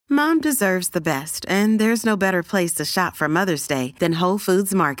Mom deserves the best, and there's no better place to shop for Mother's Day than Whole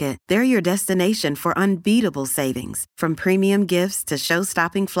Foods Market. They're your destination for unbeatable savings, from premium gifts to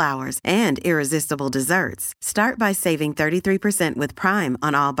show-stopping flowers and irresistible desserts. Start by saving 33% with Prime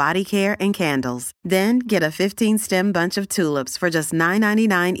on all body care and candles. Then get a 15-stem bunch of tulips for just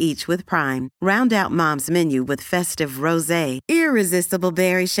 $9.99 each with Prime. Round out Mom's menu with festive rosé, irresistible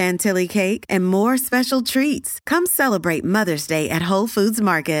berry chantilly cake, and more special treats. Come celebrate Mother's Day at Whole Foods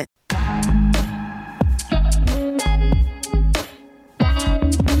Market.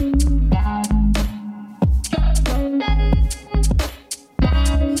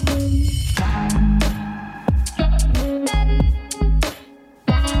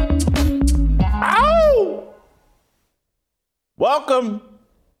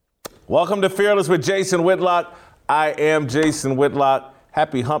 Welcome to Fearless with Jason Whitlock. I am Jason Whitlock.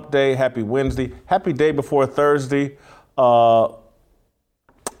 Happy hump day, happy Wednesday, happy day before Thursday. Uncle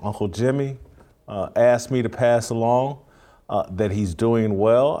Jimmy asked me to pass along that he's doing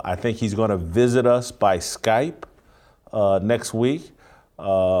well. I think he's going to visit us by Skype next week.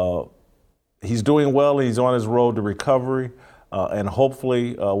 He's doing well. He's on his road to recovery, and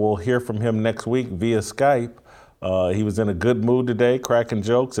hopefully we'll hear from him next week via Skype. He was in a good mood today, cracking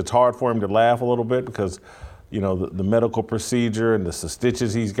jokes. It's hard for him to laugh a little bit because, you know, the medical procedure and the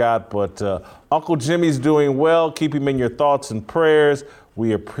stitches he's got. But Uncle Jimmy's doing well. Keep him in your thoughts and prayers.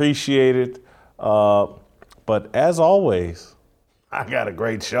 We appreciate it. But as always, I got a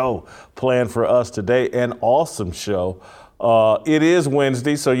great show planned for us today, an awesome show. It is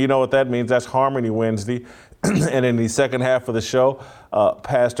Wednesday, so you know what that means. That's Harmony Wednesday. And in the second half of the show,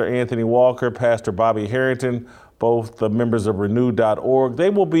 Pastor Anthony Walker, Pastor Bobby Harrington, both the members of Renew.org, they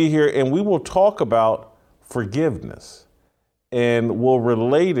will be here, and we will talk about forgiveness, and we'll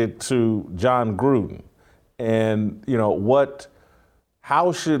relate it to John Gruden. And, you know,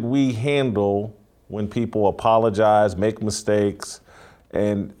 how should we handle when people apologize, make mistakes,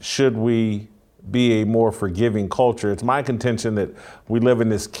 and should we be a more forgiving culture? It's my contention that we live in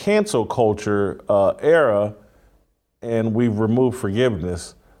this cancel culture era, and we've removed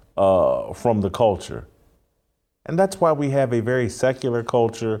forgiveness from the culture. And that's why we have a very secular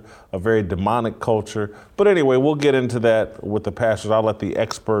culture, a very demonic culture. But anyway, we'll get into that with the pastors. I'll let the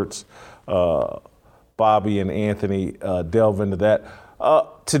experts, Bobby and Anthony, delve into that.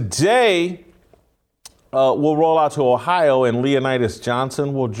 Today, we'll roll out to Ohio, and Leonidas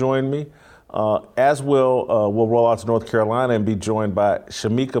Johnson will join me. We'll roll out to North Carolina and be joined by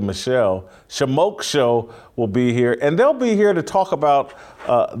Shamika Michelle. Shamoke Show will be here, and they'll be here to talk about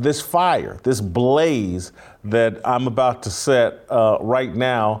this fire, this blaze that I'm about to set right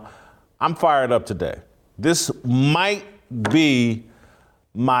now. I'm fired up today. This might be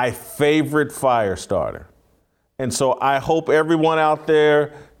my favorite fire starter. And so I hope everyone out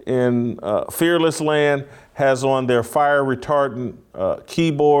there in Fearless Land has on their fire retardant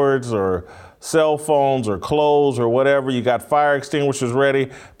keyboards or cell phones or clothes or whatever. You got fire extinguishers ready,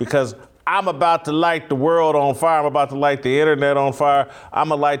 because I'm about to light the world on fire. I'm about to light the internet on fire.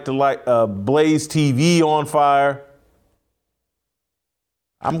 I'm about to light Blaze TV on fire.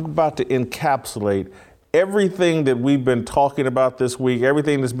 I'm about to encapsulate everything that we've been talking about this week,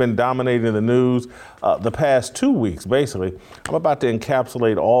 everything that's been dominating the news the past 2 weeks, basically. I'm about to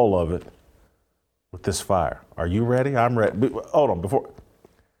encapsulate all of it with this fire. Are you ready? I'm ready. Hold on,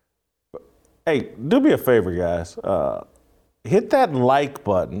 Hey, do me a favor, guys. Hit that like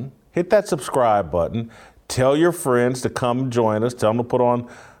button, hit that subscribe button, tell your friends to come join us, tell them to put on,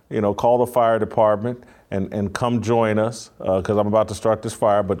 call the fire department and come join us, because I'm about to start this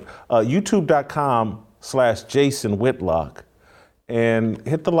fire. But youtube.com/Jason Whitlock, and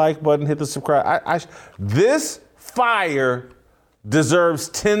hit the like button, hit the subscribe. This fire deserves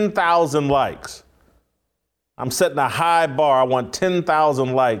 10,000 likes. I'm setting a high bar. I want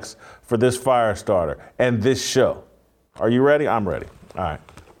 10,000 likes for this fire starter and this show. Are you ready? I'm ready. All right.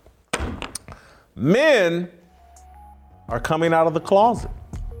 Men are coming out of the closet.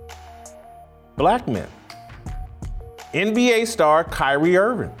 Black men. NBA star Kyrie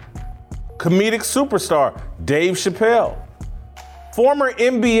Irving. Comedic superstar Dave Chappelle. Former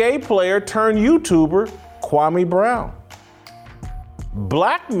NBA player turned YouTuber Kwame Brown.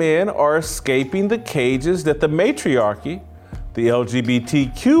 Black men are escaping the cages that the matriarchy, the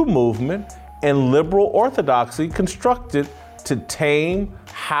LGBTQ movement, and liberal orthodoxy constructed to tame,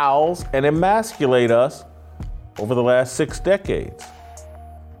 house, and emasculate us over the last 6 decades.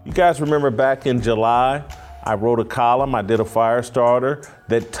 You guys remember back in July, I wrote a column, I did a fire starter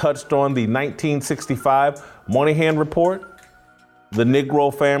that touched on the 1965 Moynihan Report, the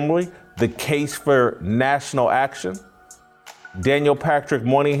Negro family, the case for national action. Daniel Patrick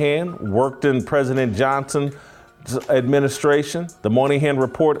Moynihan worked in President Johnson's administration. The Moynihan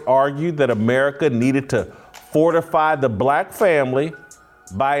Report argued that America needed to fortify the black family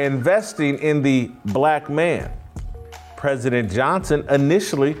by investing in the black man. President Johnson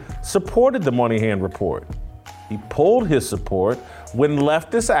initially supported the Moynihan Report. He pulled his support when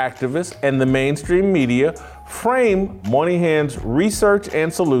leftist activists and the mainstream media framed Moynihan's research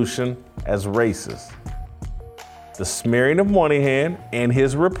and solution as racist. The smearing of Moynihan and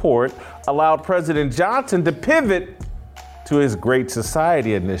his report allowed President Johnson to pivot to his Great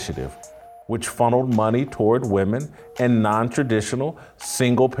Society initiative, which funneled money toward women and non-traditional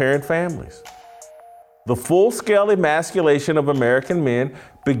single-parent families. The full-scale emasculation of American men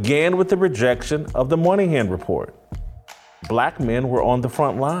began with the rejection of the Moynihan Report. Black men were on the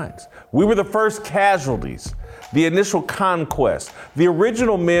front lines. We were the first casualties, the initial conquest, the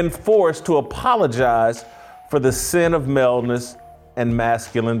original men forced to apologize for the sin of maleness and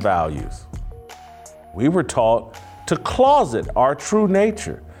masculine values. We were taught to closet our true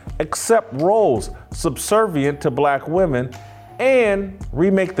nature, accept roles subservient to black women, and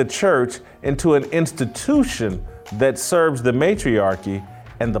remake the church into an institution that serves the matriarchy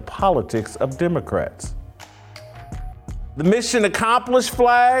and the politics of Democrats. The mission accomplished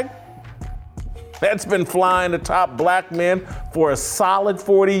flag, that's been flying atop black men for a solid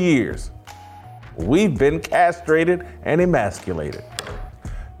 40 years. We've been castrated and emasculated.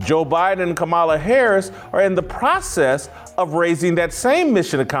 Joe Biden and Kamala Harris are in the process of raising that same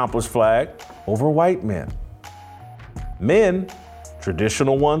mission accomplished flag over white men. Men,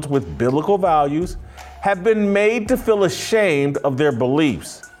 traditional ones with biblical values, have been made to feel ashamed of their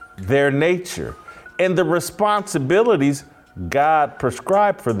beliefs, their nature, and the responsibilities God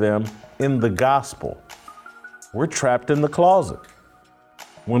prescribed for them in the gospel. We're trapped in the closet.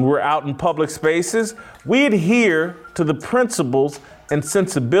 When we're out in public spaces, we adhere to the principles and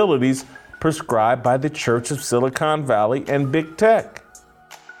sensibilities prescribed by the Church of Silicon Valley and big tech.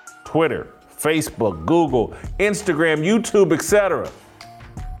 Twitter, Facebook, Google, Instagram, YouTube, etc.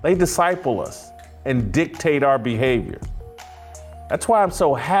 They disciple us and dictate our behavior. That's why I'm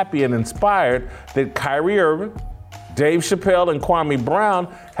so happy and inspired that Kyrie Irving, Dave Chappelle, and Kwame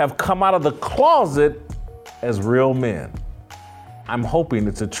Brown have come out of the closet as real men. I'm hoping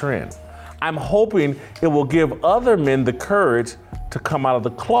it's a trend. I'm hoping it will give other men the courage to come out of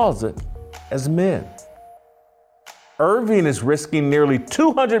the closet as men. Irving is risking nearly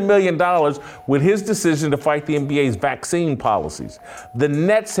 $200 million with his decision to fight the NBA's vaccine policies. The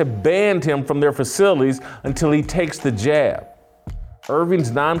Nets have banned him from their facilities until he takes the jab.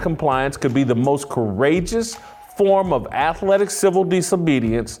 Irving's noncompliance could be the most courageous form of athletic civil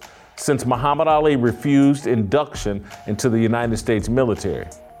disobedience since Muhammad Ali refused induction into the United States military.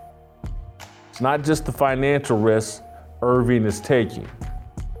 It's not just the financial risks Irving is taking.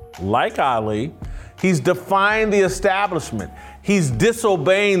 Like Ali, he's defying the establishment. He's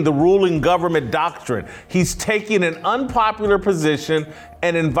disobeying the ruling government doctrine. He's taking an unpopular position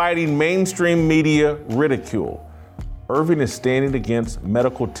and inviting mainstream media ridicule. Irving is standing against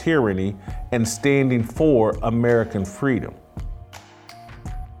medical tyranny and standing for American freedom.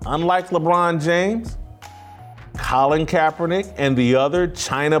 Unlike LeBron James, Colin Kaepernick, and the other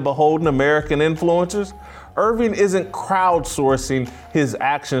China-beholden American influencers, Irving isn't crowdsourcing his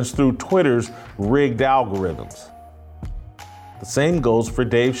actions through Twitter's rigged algorithms. The same goes for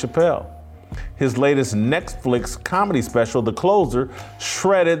Dave Chappelle. His latest Netflix comedy special, The Closer,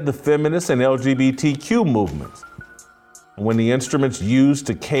 shredded the feminist and LGBTQ movements. And when the instruments used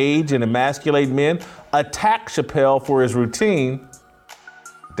to cage and emasculate men attacked Chappelle for his routine,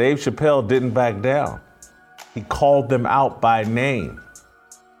 Dave Chappelle didn't back down. He called them out by name.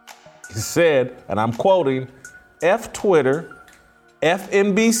 He said, and I'm quoting, F Twitter, F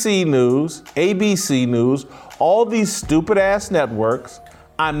NBC News, ABC News, all these stupid ass networks.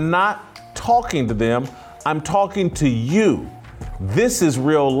 I'm not talking to them. I'm talking to you. This is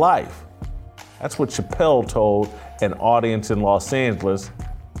real life. That's what Chappelle told an audience in Los Angeles.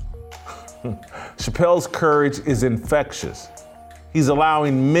 Chappelle's courage is infectious. He's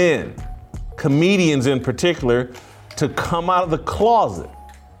allowing men, comedians in particular, to come out of the closet.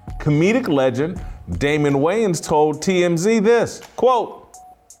 Comedic legend Damon Wayans told TMZ this, quote,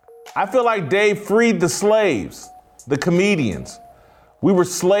 I feel like Dave freed the slaves, the comedians. We were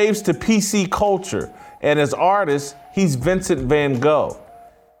slaves to PC culture, and as artists, he's Vincent van Gogh.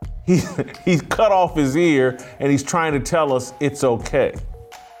 He's cut off his ear, and he's trying to tell us it's okay.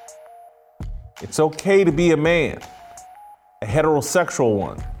 It's okay to be a man, a heterosexual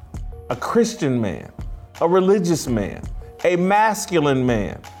one, a Christian man, a religious man, a masculine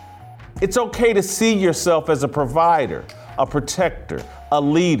man. It's okay to see yourself as a provider, a protector, a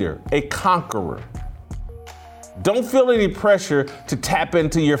leader, a conqueror. Don't feel any pressure to tap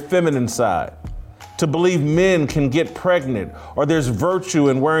into your feminine side, to believe men can get pregnant or there's virtue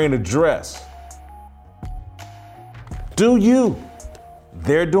in wearing a dress. Do you?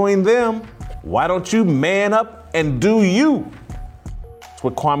 They're doing them. Why don't you man up and do you? It's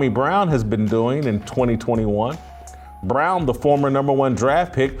what Kwame Brown has been doing in 2021. Brown, the former #1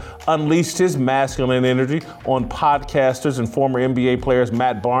 draft pick, unleashed his masculine energy on podcasters and former NBA players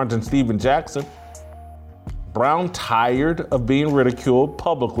Matt Barnes and Steven Jackson. Brown, tired of being ridiculed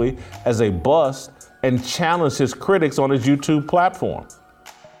publicly as a bust, and challenged his critics on his YouTube platform.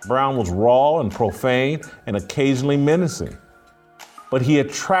 Brown was raw and profane and occasionally menacing. But he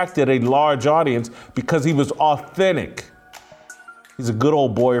attracted a large audience because he was authentic. He's a good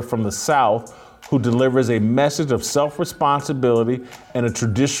old boy from the South who delivers a message of self-responsibility and a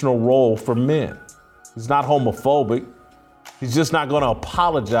traditional role for men. He's not homophobic. He's just not going to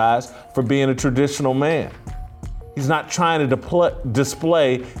apologize for being a traditional man. He's not trying to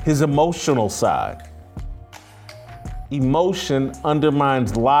display his emotional side. Emotion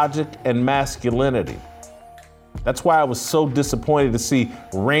undermines logic and masculinity. That's why I was so disappointed to see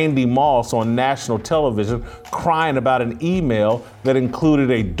Randy Moss on national television crying about an email that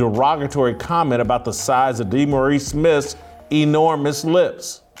included a derogatory comment about the size of DeMaurice Smith's enormous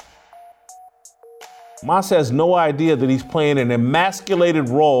lips. Moss has no idea that he's playing an emasculated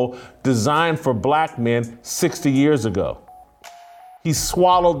role designed for black men 60 years ago. He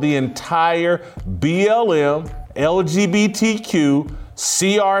swallowed the entire BLM, LGBTQ,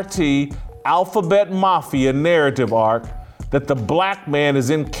 CRT, alphabet mafia narrative arc that the black man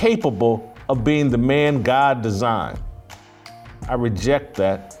is incapable of being the man God designed. I reject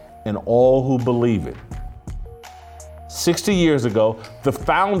that and all who believe it. 60 years ago, the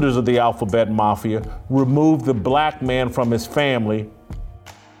founders of the alphabet mafia removed the black man from his family,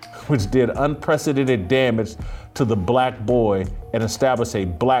 which did unprecedented damage to the black boy and established a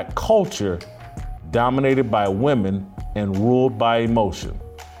black culture dominated by women and ruled by emotion.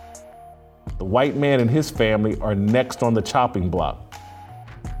 The white man and his family are next on the chopping block.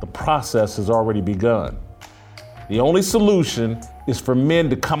 The process has already begun. The only solution is for men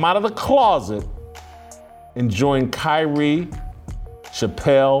to come out of the closet and join Kyrie,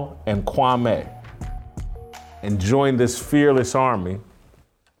 Chappelle, and Kwame, and join this fearless army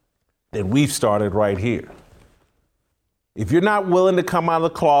that we've started right here. If you're not willing to come out of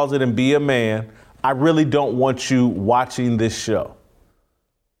the closet and be a man, I really don't want you watching this show.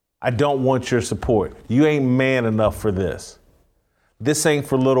 I don't want your support. You ain't man enough for this. This ain't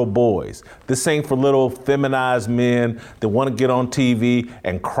for little boys. This ain't for little feminized men that want to get on TV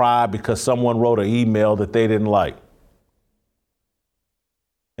and cry because someone wrote an email that they didn't like.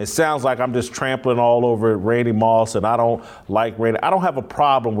 It sounds like I'm just trampling all over Randy Moss and I don't like Randy. I don't have a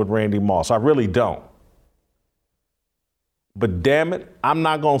problem with Randy Moss. I really don't. But damn it, I'm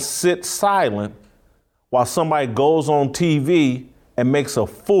not going to sit silent while somebody goes on TV and makes a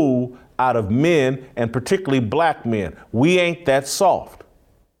fool out of men, and particularly black men. We ain't that soft.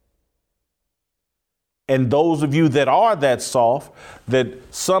 And those of you that are that soft, that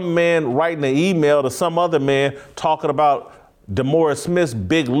some man writing an email to some other man talking about DeMaurice Smith's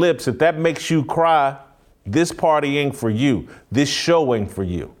big lips, if that makes you cry, this party ain't for you. This show ain't for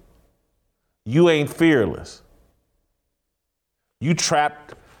you. You ain't fearless. You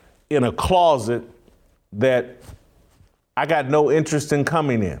trapped in a closet that I got no interest in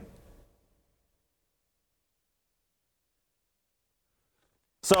coming in.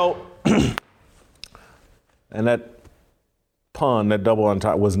 So, and that pun, that double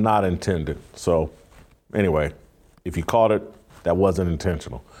entendre was not intended. So anyway, if you caught it, that wasn't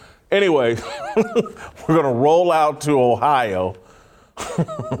intentional. Anyway, we're going to roll out to Ohio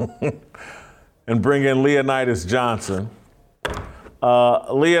and bring in Leonidas Johnson.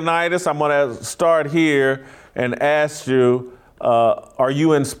 Leonidas, I'm going to start here and ask you, are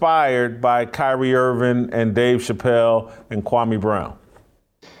you inspired by Kyrie Irving and Dave Chappelle and Kwame Brown?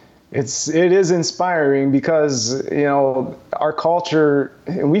 It is inspiring because, you know, our culture,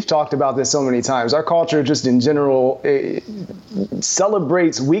 and we've talked about this so many times, our culture just in general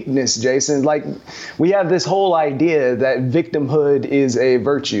celebrates weakness, Jason. Like, we have this whole idea that victimhood is a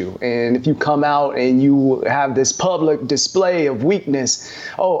virtue. And if you come out and you have this public display of weakness,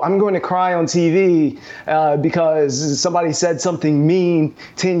 oh, I'm going to cry on TV because somebody said something mean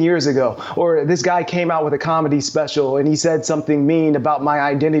 10 years ago. Or this guy came out with a comedy special and he said something mean about my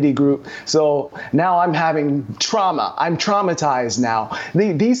identity group. So now I'm having trauma. I'm traumatized traumatized now.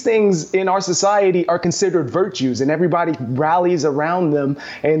 These things in our society are considered virtues, and everybody rallies around them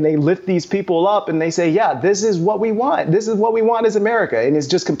and they lift these people up and they say, yeah, this is what we want. This is what we want as America. And it's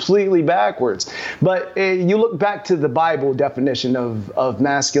just completely backwards. But you look back to the Bible definition of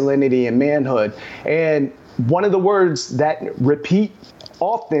masculinity and manhood, and one of the words that repeat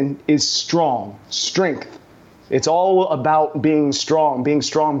often is strong, strength. It's all about being strong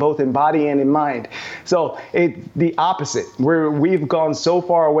both in body and in mind. So the opposite, where we've gone so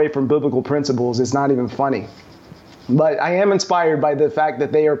far away from biblical principles, it's not even funny. But I am inspired by the fact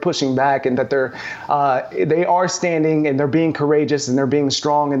that they are pushing back and that they are standing and they're being courageous and they're being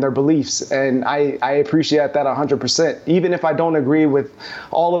strong in their beliefs. And I appreciate that 100%, even if I don't agree with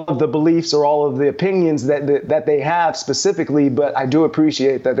all of the beliefs or all of the opinions that they have specifically. But I do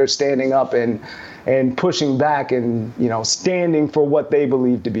appreciate that they're standing up and pushing back and, standing for what they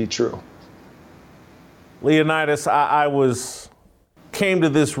believe to be true. Leonidas, I came to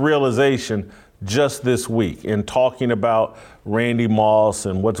this realization just this week in talking about Randy Moss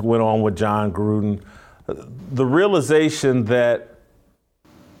and what's going on with John Gruden. The realization that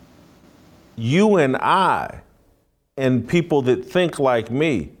you and I and people that think like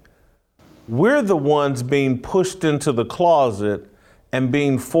me, we're the ones being pushed into the closet and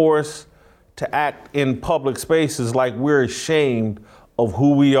being forced to act in public spaces like we're ashamed of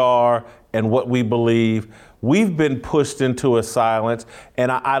who we are and what we believe. We've been pushed into a silence,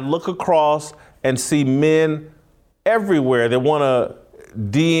 and I look across and see men everywhere that want to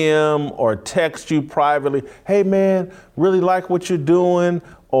DM or text you privately, hey man, really like what you're doing,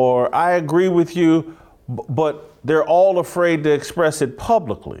 or I agree with you, but they're all afraid to express it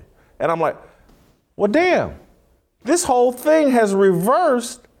publicly. And I'm like, well, damn, this whole thing has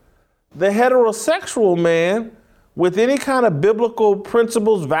reversed the heterosexual man with any kind of biblical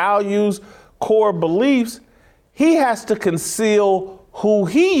principles, values, core beliefs. He has to conceal who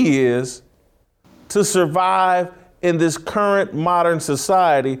he is to survive in this current modern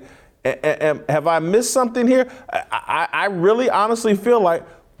society. Have I missed something here? I really honestly feel like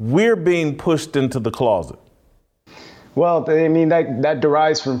we're being pushed into the closet. Well, I mean, that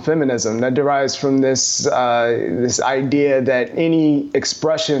derives from feminism. That derives from this idea that any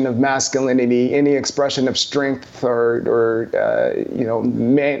expression of masculinity, any expression of strength, or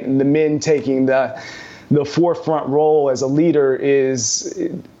the men taking the forefront role as a leader is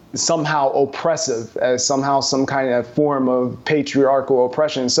somehow oppressive, as somehow some kind of form of patriarchal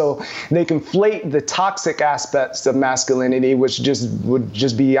oppression. So they conflate the toxic aspects of masculinity, which would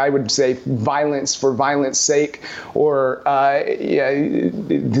just be, I would say, violence for violence sake, or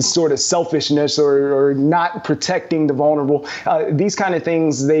this sort of selfishness, or not protecting the vulnerable. These kind of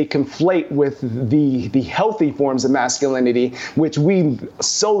things they conflate with the healthy forms of masculinity, which we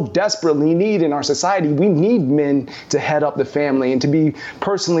so desperately need in our society. We need men to head up the family and to be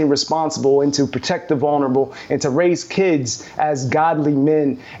personally responsible and to protect the vulnerable and to raise kids as godly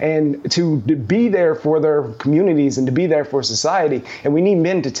men and to be there for their communities and to be there for society. And we need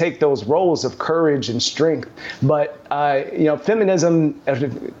men to take those roles of courage and strength. But feminism,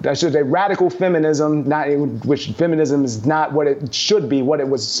 I should say radical feminism, which feminism is not what it should be, what it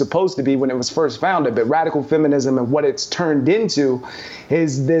was supposed to be when it was first founded, but radical feminism and what it's turned into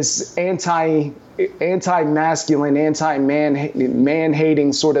is this anti-masculine,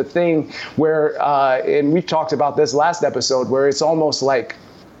 man-hating sort of thing where, and we've talked about this last episode, where it's almost like,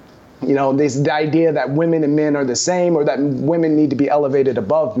 the idea that women and men are the same, or that women need to be elevated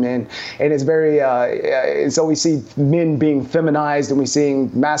above men. And it's very, so we see men being feminized and we're seeing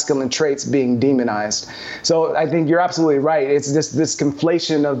masculine traits being demonized. So I think you're absolutely right. It's just this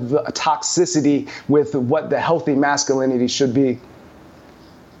conflation of toxicity with what the healthy masculinity should be.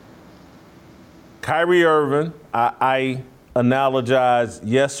 Kyrie Irving, I analogized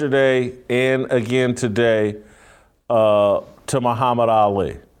yesterday and again today to Muhammad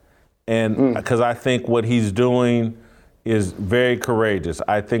Ali. And because I think what he's doing is very courageous.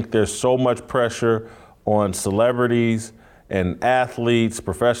 I think there's so much pressure on celebrities and athletes,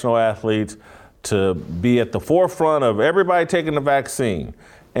 professional athletes, to be at the forefront of everybody taking the vaccine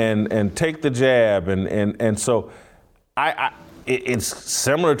and take the jab. And so it's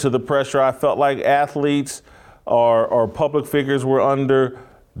similar to the pressure I felt like athletes or public figures were under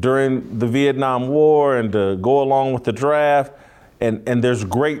during the Vietnam War and to go along with the draft. And there's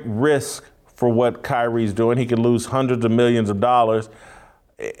great risk for what Kyrie's doing. He could lose hundreds of millions of dollars.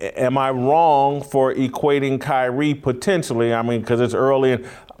 Am I wrong for equating Kyrie potentially? I mean, because it's early and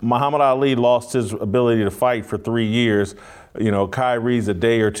Muhammad Ali lost his ability to fight for 3 years. Kyrie's a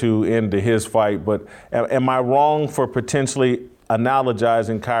day or two into his fight. But am I wrong for potentially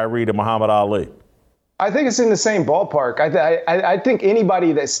analogizing Kyrie to Muhammad Ali? I think it's in the same ballpark. I think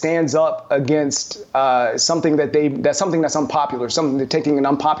anybody that stands up against something that's unpopular, something they're taking an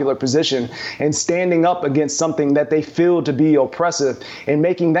unpopular position and standing up against something that they feel to be oppressive and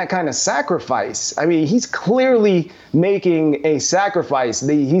making that kind of sacrifice. I mean, he's clearly making a sacrifice.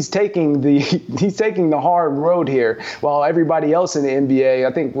 He's taking the hard road here, while everybody else in the NBA,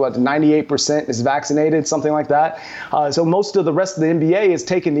 I think 98% is vaccinated, something like that. So most of the rest of the NBA is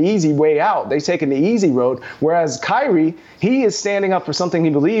taking the easy way out. They're taking the easy road, whereas Kyrie, he is standing up for something he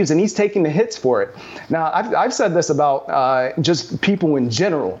believes, and he's taking the hits for it. Now, I've said this about just people in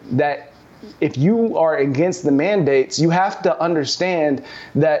general, that if you are against the mandates, you have to understand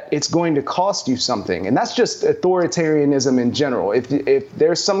that it's going to cost you something. And that's just authoritarianism in general. If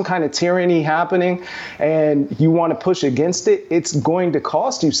there's some kind of tyranny happening and you want to push against it, it's going to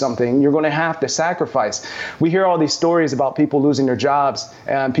cost you something. You're going to have to sacrifice. We hear all these stories about people losing their jobs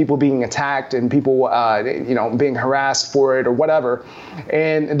and people being attacked and people being harassed for it or whatever.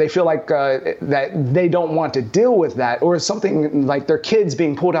 And they feel like that they don't want to deal with that, or something like their kids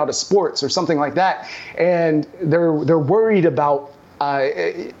being pulled out of sports or something like that, and they're worried about,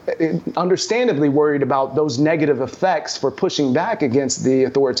 understandably worried about those negative effects for pushing back against the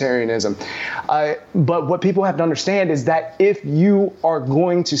authoritarianism. But what people have to understand is that if you are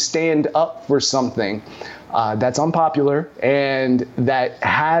going to stand up for something that's unpopular and that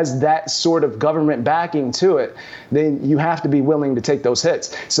has that sort of government backing to it, then you have to be willing to take those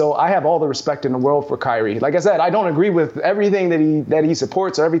hits. So I have all the respect in the world for Kyrie. Like I said, I don't agree with everything that he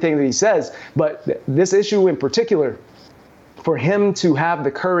supports or everything that he says, but this issue in particular, for him to have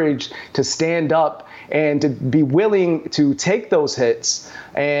the courage to stand up and to be willing to take those hits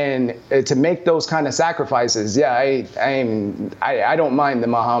and to make those kind of sacrifices. Yeah, I don't mind the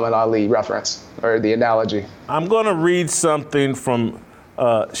Muhammad Ali reference or the analogy. I'm going to read something from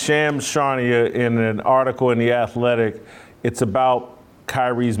Shams Charania in an article in The Athletic. It's about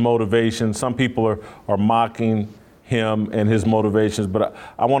Kyrie's motivation. Some people are mocking him and his motivations, but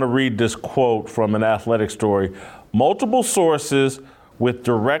I want to read this quote from an Athletic story. Multiple sources with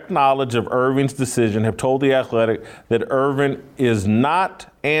direct knowledge of Irving's decision have told The Athletic that Irving is not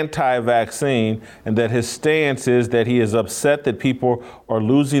anti-vaccine and that his stance is that he is upset that people are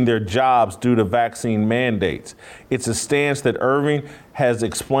losing their jobs due to vaccine mandates. It's a stance that Irving has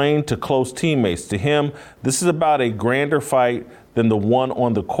explained to close teammates. To him, this is about a grander fight than the one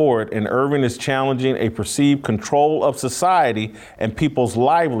on the court, and Irving is challenging a perceived control of society and people's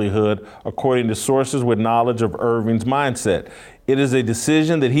livelihood, according to sources with knowledge of Irving's mindset. It is a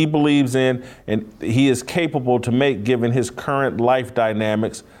decision that he believes in and he is capable to make given his current life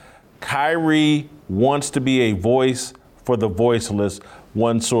dynamics. Kyrie wants to be a voice for the voiceless,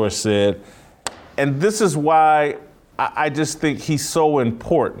 one source said. And this is why I just think he's so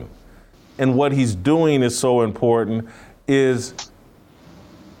important. And what he's doing is so important is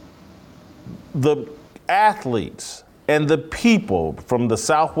the athletes and the people, from the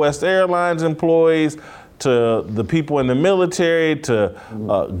Southwest Airlines employees to the people in the military to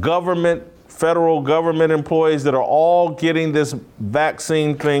federal government employees that are all getting this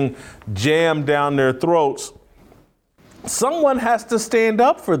vaccine thing jammed down their throats. Someone has to stand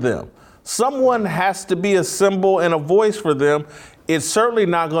up for them. Someone has to be a symbol and a voice for them. It's certainly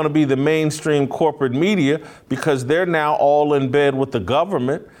not going to be the mainstream corporate media, because they're now all in bed with the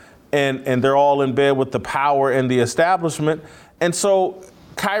government and they're all in bed with the power and the establishment. And so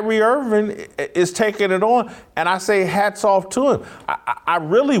Kyrie Irving is taking it on, and I say hats off to him. I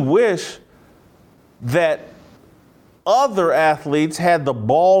really wish that other athletes had the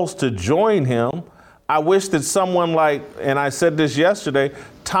balls to join him. I wish that someone like, and I said this yesterday,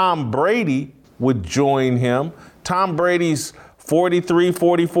 Tom Brady would join him. Tom Brady's 43,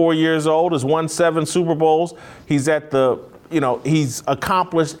 44 years old, has won 7 Super Bowls. He's he's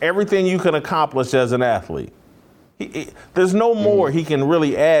accomplished everything you can accomplish as an athlete. There's no more he can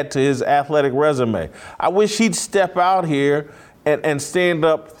really add to his athletic resume. I wish he'd step out here and stand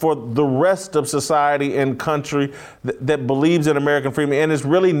up for the rest of society and country that believes in American freedom. And it's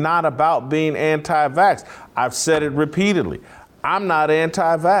really not about being anti-vax. I've said it repeatedly. I'm not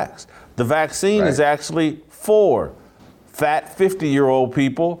anti-vax. The vaccine is actually for fat 50-year-old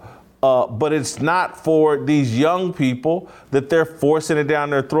people, but it's not for these young people that they're forcing it down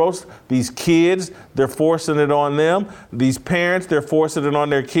their throats. These kids, they're forcing it on them. These parents, they're forcing it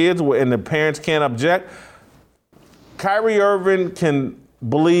on their kids, and the parents can't object. Kyrie Irving can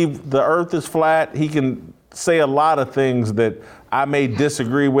believe the earth is flat. He can say a lot of things that I may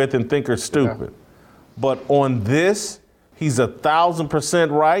disagree with and think are stupid. Yeah. But on this, he's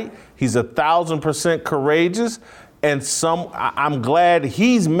 1,000% right. He's 1,000% courageous. And I'm glad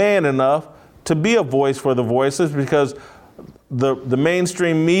he's man enough to be a voice for the voiceless, because the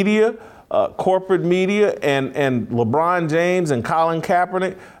mainstream media, corporate media, and LeBron James and Colin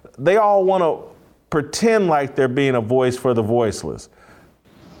Kaepernick, they all want to pretend like they're being a voice for the voiceless.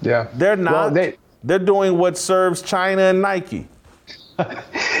 Yeah. They're not. Well, they're doing what serves China and Nike.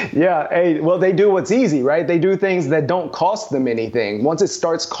 Yeah. Hey, well, they do what's easy, right? They do things that don't cost them anything. Once it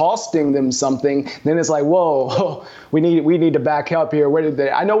starts costing them something, then it's like, whoa, we need to back up here. Where did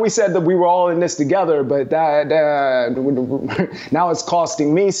they? I know we said that we were all in this together, but now it's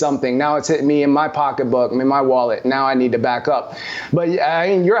costing me something. Now it's hitting me in my pocketbook, in my wallet. Now I need to back up. But I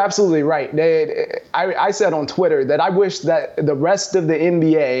mean, you're absolutely right. I said on Twitter that I wish that the rest of the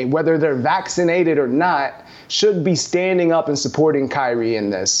NBA, whether they're vaccinated or not, should be standing up and supporting Kyrie in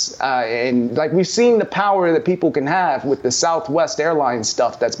this. And like, we've seen the power that people can have with the Southwest Airlines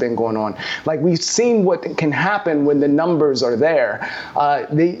stuff that's been going on. Like, we've seen what can happen when the numbers are there.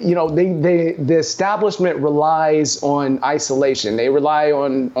 The establishment relies on isolation. They rely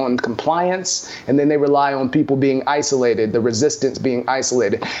on compliance, and then they rely on people being isolated, the resistance being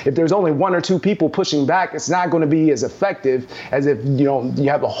isolated. If there's only one or two people pushing back, it's not going to be as effective as if, you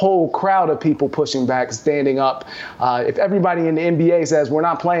have a whole crowd of people pushing back, standing up. If everybody in the NBA says we're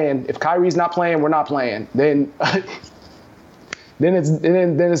not playing, if Kyrie's not playing, we're not playing, then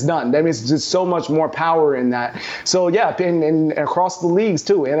it's done. That means there's so much more power in that. So yeah, and across the leagues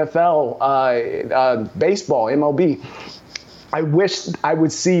too, NFL, baseball, MLB. I wish I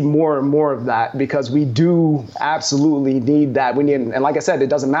would see more and more of that, because we do absolutely need that. And like I said, it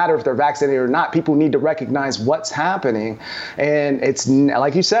doesn't matter if they're vaccinated or not. People need to recognize what's happening. And it's,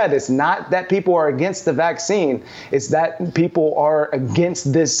 like you said, it's not that people are against the vaccine. It's that people are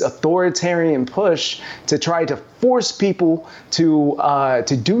against this authoritarian push to try to force people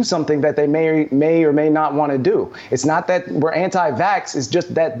to do something that they may or may not want to do. It's not that we're anti-vax. It's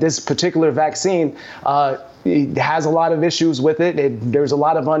just that this particular vaccine, it has a lot of issues with it. There's a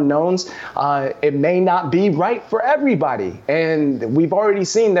lot of unknowns. It may not be right for everybody. And we've already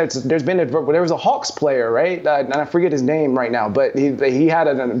seen there was a Hawks player, right? And I forget his name right now, but he had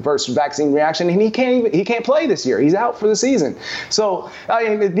an adverse vaccine reaction, and he can't play this year. He's out for the season. So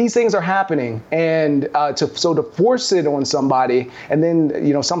these things are happening, and to force it on somebody, and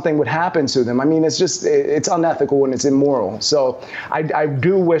then something would happen to them. I mean, it's unethical and it's immoral. So I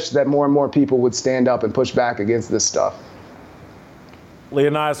do wish that more and more people would stand up and push back against this stuff.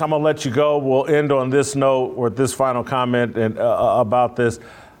 Leonidas, I'm going to let you go. We'll end on this note or this final comment about this.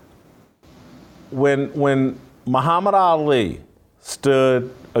 When Muhammad Ali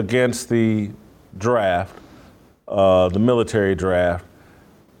stood against the draft, the military draft,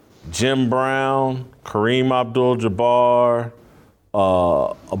 Jim Brown, Kareem Abdul-Jabbar,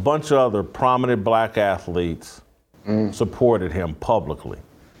 a bunch of other prominent black athletes supported him publicly,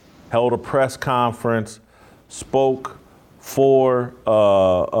 held a press conference, spoke for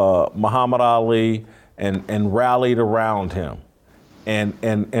Muhammad Ali and rallied around him. And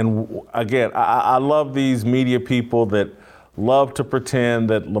again, I love these media people that love to pretend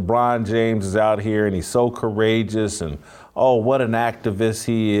that LeBron James is out here and he's so courageous and, oh, what an activist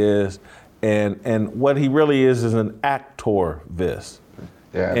he is. And what he really is an actor-vis.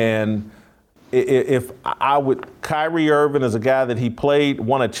 Yeah. And if I would, Kyrie Irving is a guy that he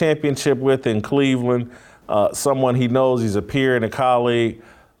won a championship with in Cleveland, someone he knows, he's a peer and a colleague.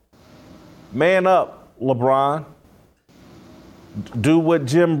 Man up, LeBron. Do what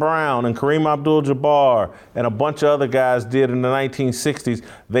Jim Brown and Kareem Abdul-Jabbar and a bunch of other guys did in the 1960s.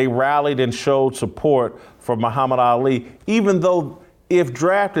 They rallied and showed support for Muhammad Ali, even though if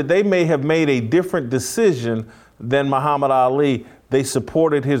drafted, they may have made a different decision than Muhammad Ali. They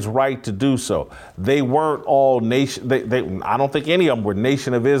supported his right to do so. They weren't all nation. I don't think any of them were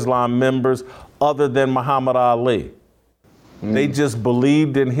Nation of Islam members other than Muhammad Ali. They just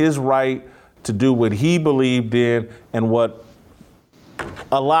believed in his right to do what he believed in and what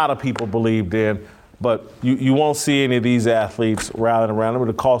a lot of people believed in. But you won't see any of these athletes rallying around them.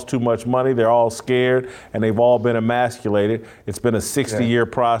 It costs too much money. They're all scared, and they've all been emasculated. It's been a 60-year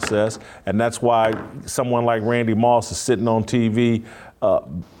process, and that's why someone like Randy Moss is sitting on TV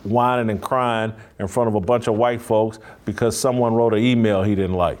whining and crying in front of a bunch of white folks because someone wrote an email he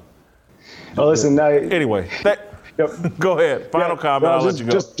didn't like. Oh, listen. Anyway, go ahead. Final comment. I'll let you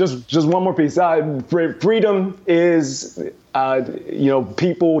go. Just one more piece. Freedom is,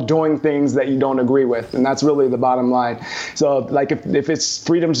 people doing things that you don't agree with, and that's really the bottom line. So, like, if it's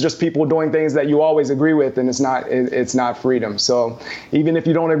freedom's just people doing things that you always agree with, then it's not freedom. So, even if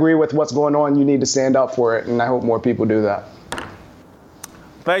you don't agree with what's going on, you need to stand up for it, and I hope more people do that.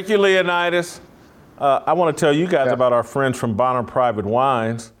 Thank you, Leonidas. I want to tell you guys about our friends from Bonner Private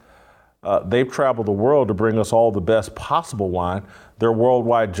Wines. They've traveled the world to bring us all the best possible wine. Their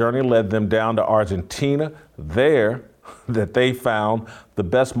worldwide journey led them down to Argentina. There, that they found the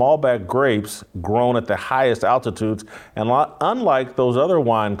best Malbec grapes grown at the highest altitudes. And unlike those other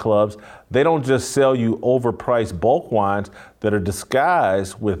wine clubs, they don't just sell you overpriced bulk wines that are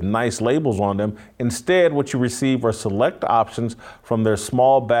disguised with nice labels on them. Instead, what you receive are select options from their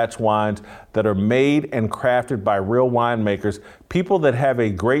small batch wines that are made and crafted by real winemakers, people that have a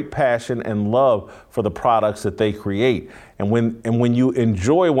great passion and love for the products that they create. And when you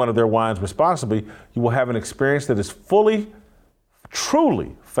enjoy one of their wines responsibly, you will have an experience that is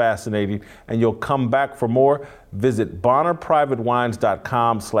truly fascinating, and you'll come back for more. Visit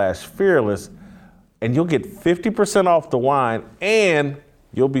BonnerPrivateWines.com/fearless, and you'll get 50% off the wine, and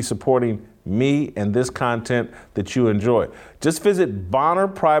you'll be supporting me and this content that you enjoy. Just visit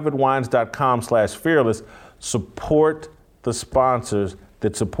BonnerPrivateWines.com/fearless. Support the sponsors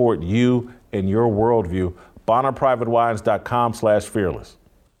that support you and your worldview. BonnerPrivateWines.com/fearless.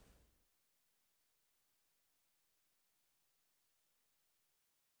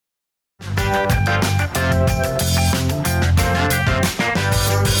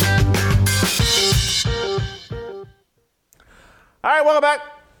 All right, welcome back.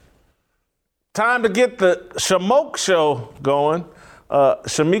 Time to get the Shamoke Show going.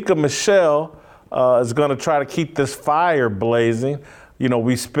 Shamika Michelle is going to try to keep this fire blazing. You know,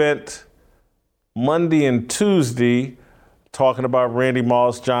 we spent Monday and Tuesday talking about Randy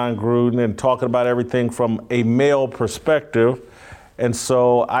Moss, John Gruden, and talking about everything from a male perspective. And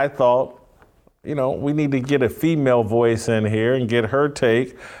so I thought, you know, we need to get a female voice in here and get her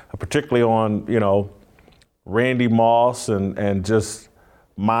take, particularly on, you know, Randy Moss and just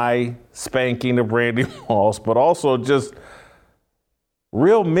my spanking of Randy Moss, but also just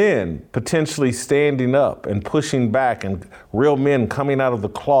real men potentially standing up and pushing back, and real men coming out of the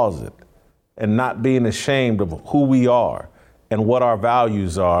closet and not being ashamed of who we are and what our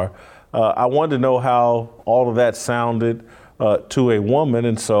values are. I wanted to know how all of that sounded to a woman,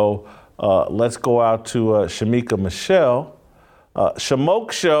 and so let's go out to Shamika Michelle.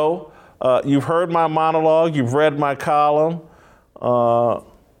 Shamoke Show. You've heard my monologue. You've read my column.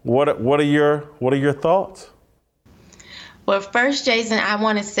 What are your thoughts? Well, first, Jason, I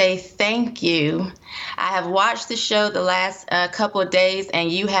want to say thank you. I have watched the show the last couple of days,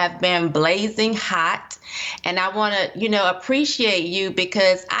 and you have been blazing hot. And I want to, appreciate you,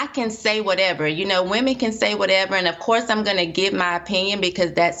 because I can say whatever. Women can say whatever. And of course, I'm going to give my opinion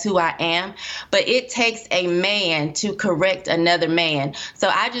because that's who I am. But it takes a man to correct another man. So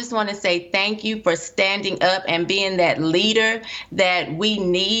I just want to say thank you for standing up and being that leader that we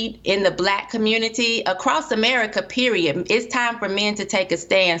need in the Black community across America, period. It's time for men to take a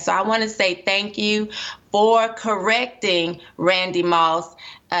stand. So I want to say thank you for correcting Randy Moss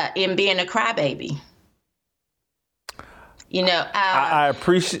in being a crybaby. I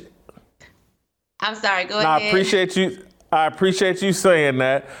appreciate. I'm sorry. Go ahead. I appreciate you saying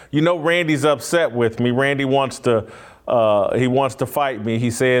that. Randy's upset with me. Randy wants to fight me.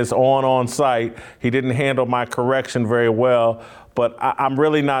 He says on site he didn't handle my correction very well. But I'm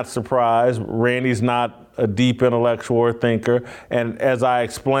really not surprised. Randy's not a deep intellectual or thinker. And as I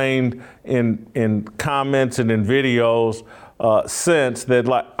explained in comments and in videos since, that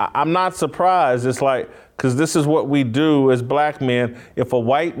I'm not surprised. It's because this is what we do as Black men. If a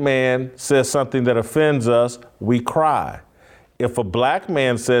white man says something that offends us, we cry. If a Black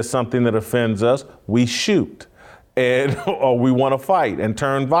man says something that offends us, we shoot. Or we want to fight and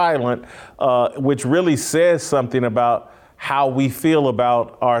turn violent, which really says something about how we feel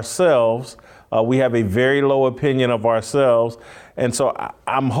about ourselves. We have a very low opinion of ourselves. And so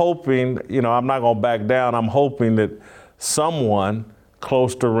I'm hoping, I'm not going to back down. I'm hoping that someone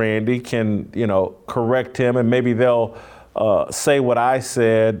close to Randy can, correct him, and maybe they'll say what I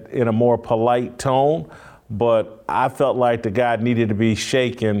said in a more polite tone. But I felt like the guy needed to be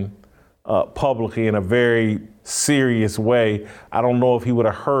shaken publicly in a very serious way. I don't know if he would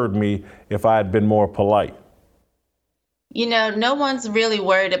have heard me if I had been more polite. No one's really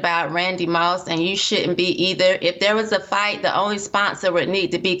worried about Randy Moss, and you shouldn't be either. If there was a fight, the only sponsor would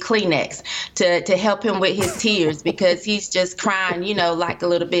need to be Kleenex to help him with his tears, because he's just crying, like a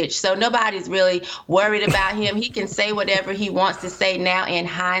little bitch. So nobody's really worried about him. He can say whatever he wants to say now in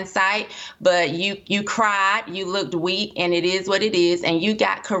hindsight, but you cried, you looked weak, and it is what it is, and you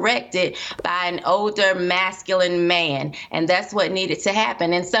got corrected by an older masculine man, and that's what needed to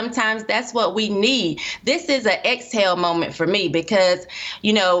happen. And sometimes that's what we need. This is an exhale moment moment for me because,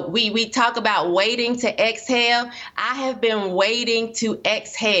 you know, we talk about waiting to exhale. I have been waiting to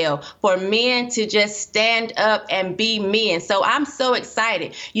exhale for men to just stand up and be men. So I'm so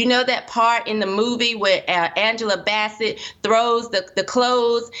excited. You know that part in the movie where Angela Bassett throws the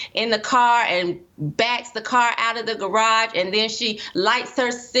clothes in the car and backs the car out of the garage, and then she lights her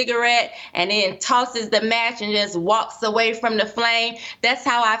cigarette and then tosses the match and just walks away from the flame. That's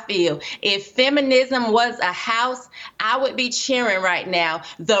how I feel. If feminism was a house, I would be cheering right now.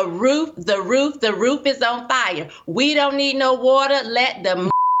 The roof is on fire. We don't need no water. Let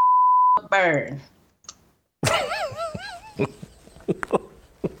the burn.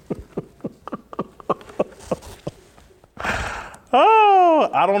 Oh,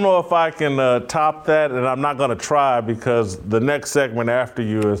 I don't know if I can top that, and I'm not going to try because the next segment after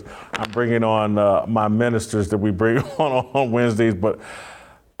you is I'm bringing on my ministers that we bring on Wednesdays. But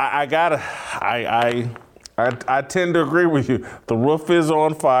I tend to agree with you. The roof is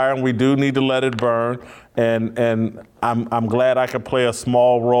on fire, and we do need to let it burn. And I'm glad I could play a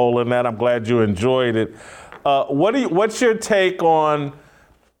small role in that. I'm glad you enjoyed it. What's your take on?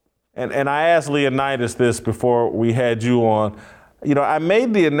 And I asked Leonidas this before we had you on. You know, I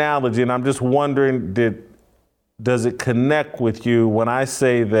made the analogy, and I'm just wondering, does it connect with you when I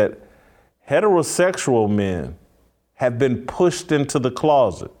say that heterosexual men have been pushed into the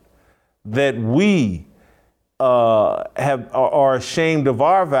closet, that we are ashamed of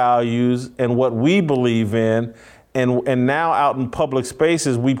our values and what we believe in, and now out in public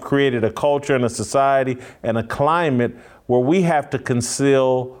spaces, we've created a culture and a society and a climate where we have to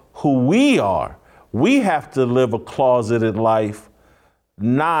conceal who we are. We have to live a closeted life,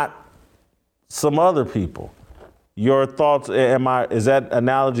 not some other people. Your thoughts, is that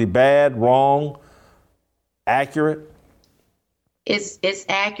analogy bad, wrong, accurate? It's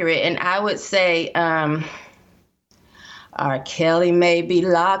accurate, and I would say R. Kelly may be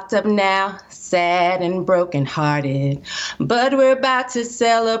locked up now, sad and brokenhearted, but we're about to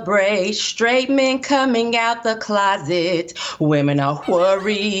celebrate straight men coming out the closet. Women are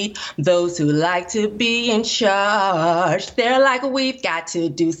worried, those who like to be in charge. They're like, we've got to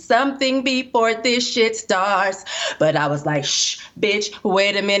do something before this shit starts. But I was like, shh, bitch,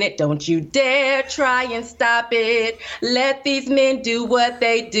 wait a minute, don't you dare try and stop it. Let these men do what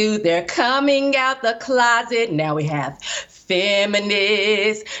they do. They're coming out the closet. Now we have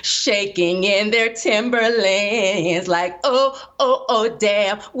feminists shaking in their Timberlands like, oh,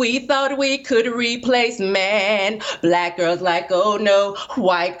 damn, we thought we could replace man. Black girls like, oh no.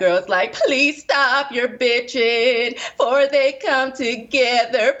 White girls like, please stop your bitching. For they come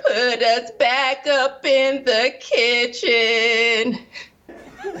together, put us back up in the kitchen.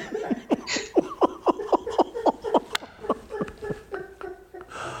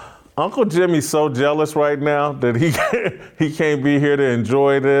 Uncle Jimmy's so jealous right now that he can't be here to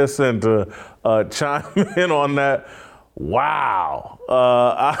enjoy this and to chime in on that. Wow.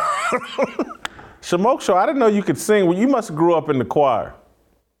 Shamoke Show, I didn't know you could sing. Well, you must have grew up in the choir.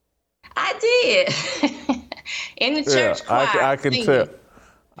 I did. In the church choir. I can tell.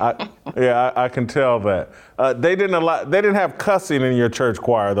 I can tell that. They didn't have cussing in your church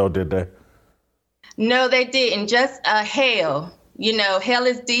choir though, did they? No, they didn't. Just hell. You know, hell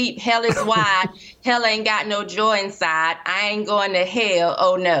is deep, hell is wide, hell ain't got no joy inside. I ain't going to hell,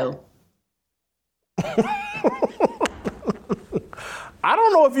 oh no. I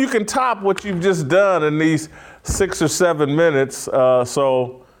don't know if you can top what you've just done in these 6 or 7 minutes,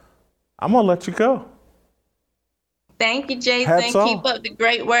 so I'm going to let you go. Thank you, Jason. Keep up the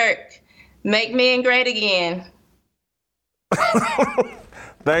great work. Make men great again.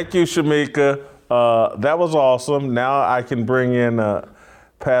 Thank you, Shamika. That was awesome. Now I can bring in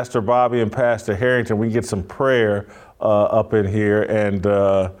Pastor Bobby and Pastor Harrington. We can get some prayer up in here and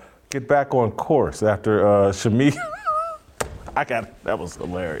get back on course after Shamika. That was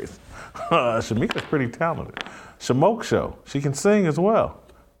hilarious. Shamika's pretty talented. Shamoke Show. She can sing as well.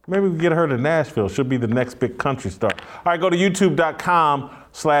 Maybe we can get her to Nashville. She'll be the next big country star. All right, go to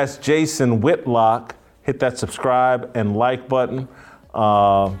youtube.com/Jason Whitlock. Hit that subscribe and like button.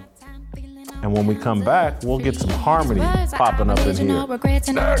 And when we come back, we'll get some harmony popping up in here. We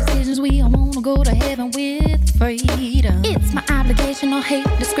all wanna go to heaven with freedom. It's my obligation, I hate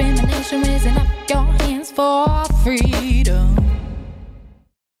discrimination, raising up your hands for freedom.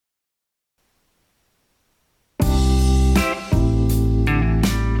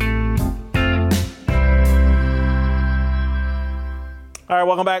 All right,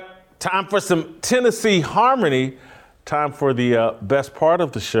 welcome back. Time for some Tennessee harmony. Time for the best part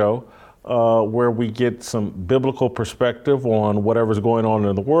of the show. where we get some biblical perspective on whatever's going on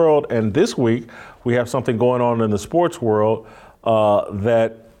in the world. And this week, we have something going on in the sports world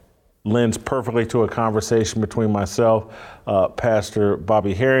that lends perfectly to a conversation between myself, Pastor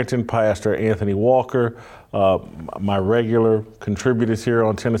Bobby Harrington, Pastor Anthony Walker, my regular contributors here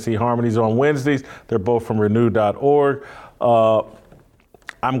on Tennessee Harmonies on Wednesdays. They're both from renew.org.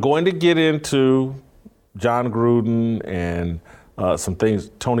 I'm going to get into John Gruden and some things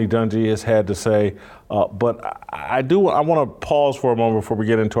Tony Dungy has had to say, but I want to pause for a moment before we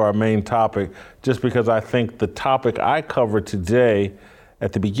get into our main topic, just because I think the topic I covered today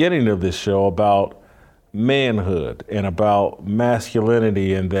at the beginning of this show about manhood and about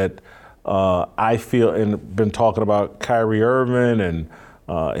masculinity, and that I feel, and been talking about Kyrie Irving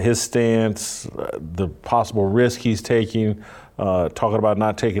and his stance, the possible risk he's taking, talking about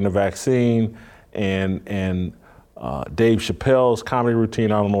not taking the vaccine, and Dave Chappelle's comedy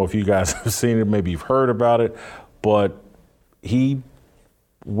routine. I don't know if you guys have seen it, maybe you've heard about it, but he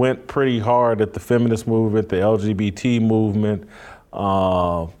went pretty hard at the feminist movement, the LGBT movement,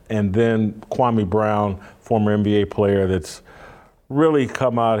 and then Kwame Brown, former NBA player that's really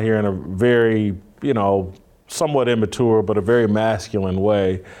come out here in a very, somewhat immature, but a very masculine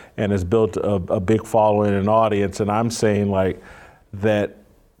way, and has built a big following and audience. And I'm saying that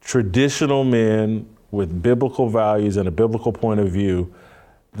traditional men with biblical values and a biblical point of view,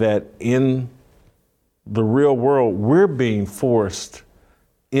 that in the real world, we're being forced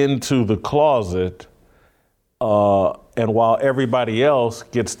into the closet, and while everybody else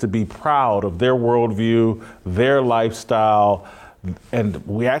gets to be proud of their worldview, their lifestyle, and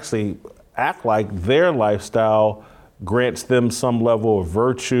we actually act like their lifestyle grants them some level of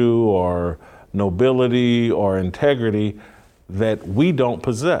virtue or nobility or integrity that we don't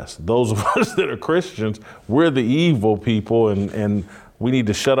possess. Those of us that are Christians, we're the evil people, and we need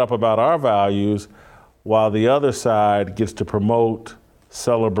to shut up about our values, while the other side gets to promote,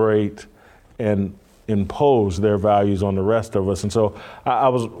 celebrate, and impose their values on the rest of us. And so I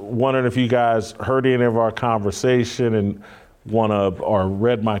was wondering if you guys heard any of our conversation and or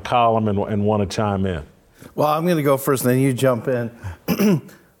read my column and want to chime in. Well, I'm going to go first, and then you jump in.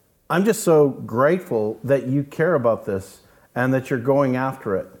 I'm just so grateful that you care about this and that you're going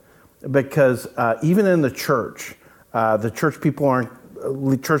after it, because even in the church people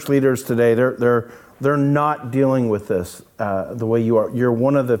aren't, church leaders today, they're not dealing with this the way you are. You're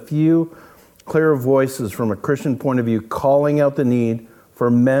one of the few clear voices from a Christian point of view calling out the need for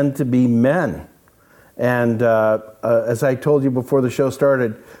men to be men. And as I told you before the show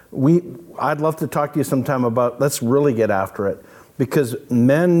started, I'd love to talk to you sometime about, let's really get after it, because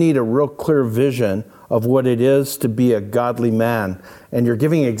men need a real clear vision of what it is to be a godly man. And you're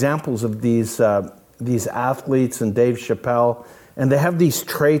giving examples of these athletes and Dave Chappelle, and they have these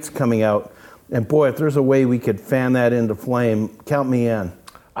traits coming out. And boy, if there's a way we could fan that into flame, count me in.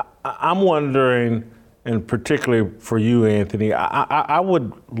 I'm wondering, and particularly for you, Anthony, I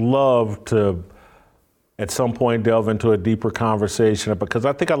would love to at some point delve into a deeper conversation, because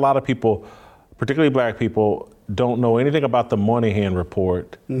I think a lot of people, particularly black people, don't know anything about the Moynihan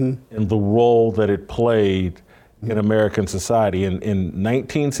Report and the role that it played in American society. In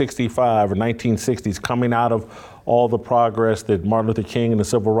 1965 or 1960s, coming out of all the progress that Martin Luther King and the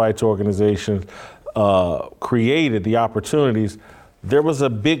civil rights organizations created, the opportunities, there was a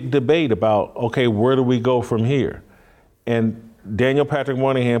big debate about, okay, where do we go from here? And Daniel Patrick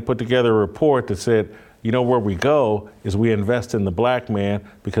Moynihan put together a report that said, where we go is we invest in the black man,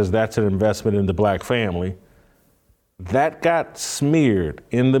 because that's an investment in the black family. That got smeared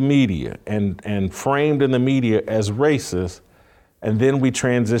in the media and framed in the media as racist. And then we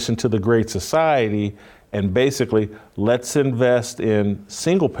transitioned to the Great Society, and basically, let's invest in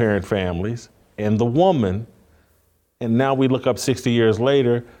single parent families and the woman. And now we look up 60 years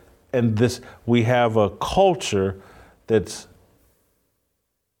later, and we have a culture that's,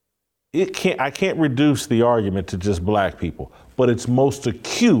 I can't reduce the argument to just black people, but it's most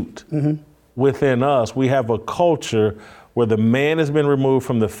acute within us. We have a culture where the man has been removed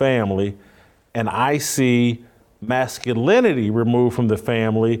from the family, and I see masculinity removed from the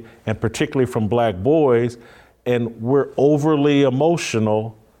family, and particularly from black boys, and we're overly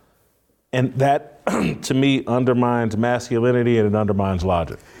emotional, and that to me undermines masculinity, and it undermines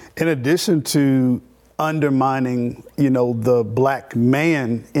logic. In addition to undermining, the black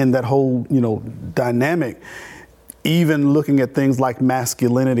man in that whole, dynamic, even looking at things like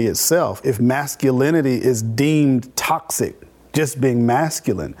masculinity itself. If masculinity is deemed toxic just being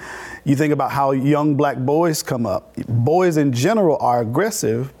masculine. You think about how young black boys come up. Boys in general are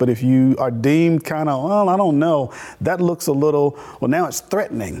aggressive, but if you are deemed kind of, well, I don't know, that looks a little, well, now it's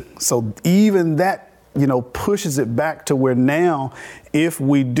threatening. So even that, pushes it back to where now, if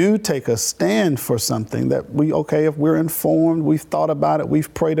we do take a stand for something that if we're informed, we've thought about it,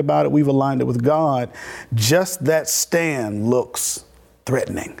 we've prayed about it, we've aligned it with God, just that stand looks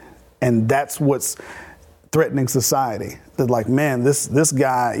threatening. And that's what's threatening society. That like, man, this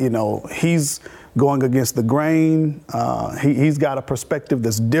guy, he's going against the grain. He's got a perspective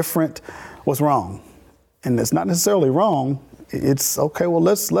that's different. What's wrong? And it's not necessarily wrong. It's okay. Well,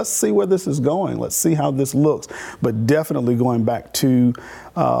 let's see where this is going. Let's see how this looks. But definitely going back to,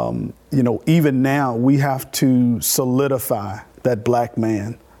 even now we have to solidify that black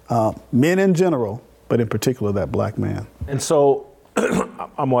man, men in general, but in particular that black man. And so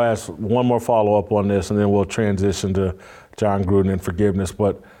I'm going to ask one more follow up on this, and then we'll transition to Jon Gruden and forgiveness.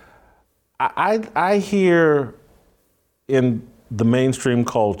 But I hear in the mainstream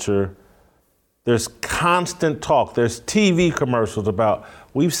culture, there's constant talk. There's TV commercials about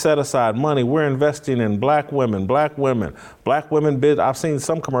we've set aside money. We're investing in black women business. I've seen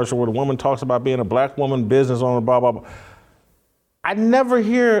some commercial where the woman talks about being a black woman business owner, blah, blah, blah. I never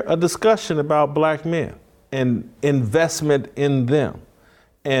hear a discussion about black men and investment in them,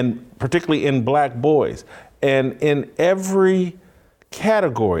 and particularly in black boys. And in every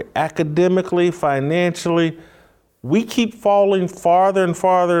category, academically, financially, we keep falling farther and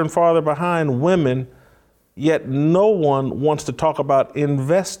farther and farther behind women, yet no one wants to talk about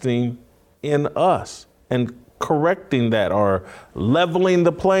investing in us and correcting that or leveling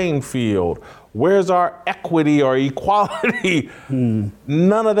the playing field. Where's our equity or equality?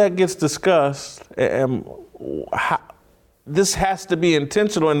 None of that gets discussed. This has to be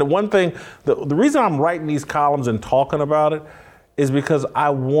intentional. And the one thing, the reason I'm writing these columns and talking about it is because I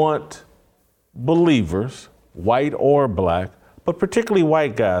want believers, white or black, but particularly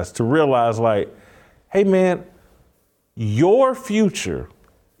white guys, to realize like, hey man, your future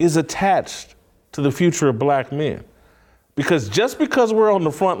is attached to the future of black men. Because just because we're on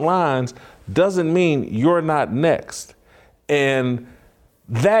the front lines doesn't mean you're not next. And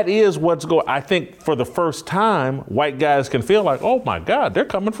that is what's going, I think for the first time, white guys can feel like, oh my God, they're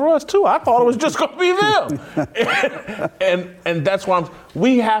coming for us too. I thought it was just gonna be them. and that's why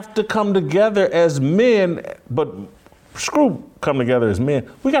we have to come together as men, but screw come together as men.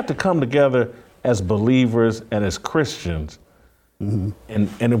 We got to come together as believers and as Christians. And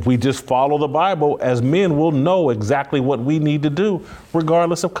if we just follow the Bible as men, we'll know exactly what we need to do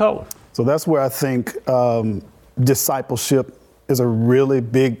regardless of color. So that's where I think discipleship is a really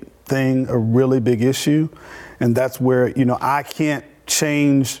big thing, a really big issue. And that's where, I can't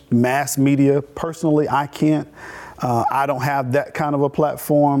change mass media personally. I can't. I don't have that kind of a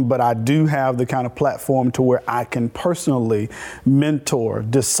platform, but I do have the kind of platform to where I can personally mentor,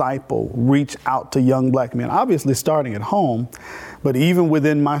 disciple, reach out to young black men, obviously starting at home, but even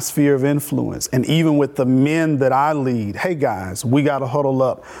within my sphere of influence and even with the men that I lead. Hey guys, we got to huddle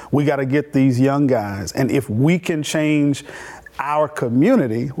up. We got to get these young guys. And if we can change our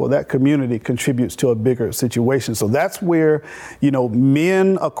community, well, that community contributes to a bigger situation. So that's where,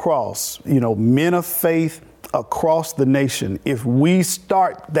 men across, men of faith across the nation, if we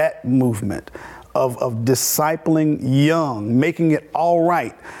start that movement of discipling young, making it all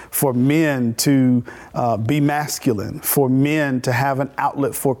right for men to be masculine, for men to have an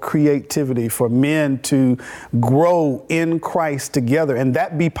outlet for creativity, for men to grow in Christ together, and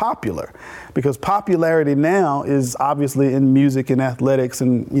that be popular. Because popularity now is obviously in music and athletics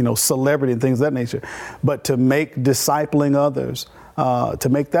and, celebrity and things of that nature. But to make discipling others, to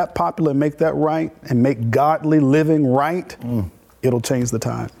make that popular, make that right, and make godly living right, it'll change the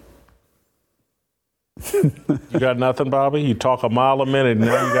time. You got nothing, Bobby? You talk a mile a minute, and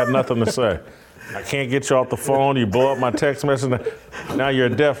now you got nothing to say. I can't get you off the phone. You blow up my text message. Now you're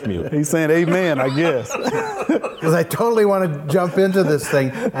a deaf mute. He's saying amen, I guess. Because I totally want to jump into this thing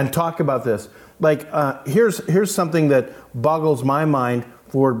and talk about this. Like, here's something that boggles my mind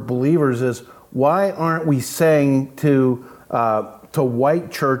for believers is, why aren't we saying to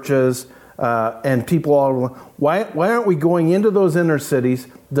white churches and people all over, why aren't we going into those inner cities,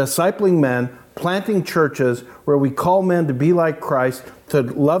 discipling men, planting churches where we call men to be like Christ, to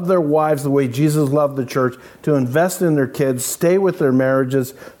love their wives the way Jesus loved the church, to invest in their kids, stay with their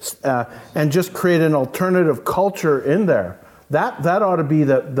marriages, and just create an alternative culture in there. That ought to be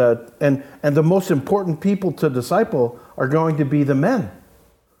and the most important people to disciple are going to be the men.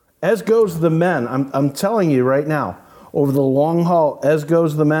 As goes the men, I'm telling you right now, over the long haul, as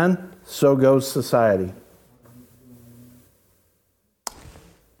goes the men, so goes society.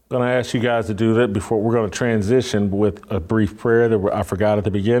 going to ask you guys to do that before we're going to transition with a brief prayer that I forgot at the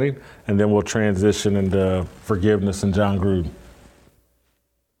beginning, and then we'll transition into forgiveness and Jon Gruden.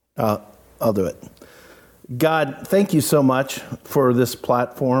 I'll do it. God, thank you so much for this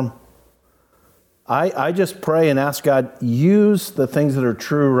platform. I just pray and ask God, use the things that are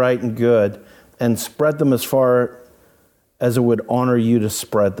true, right, and good, and spread them as far as it would honor you to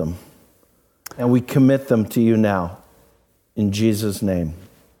spread them. And we commit them to you now. In Jesus' name.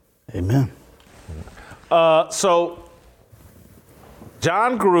 Amen. So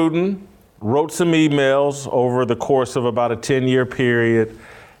Jon Gruden wrote some emails over the course of about a 10-year period,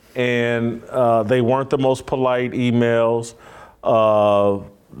 and they weren't the most polite emails.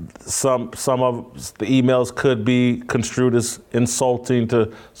 Some of the emails could be construed as insulting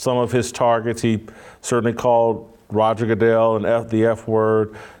to some of his targets. He certainly called Roger Goodell the F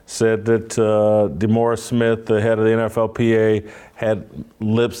word, said that DeMaurice Smith, the head of the NFLPA, had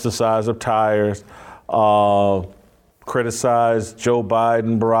lips the size of tires, criticized Joe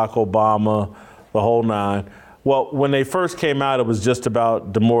Biden, Barack Obama, the whole nine. Well, when they first came out, it was just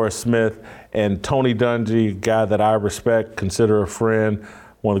about DeMaurice Smith and Tony Dungy, a guy that I respect, consider a friend,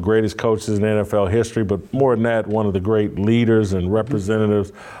 one of the greatest coaches in NFL history, but more than that, one of the great leaders and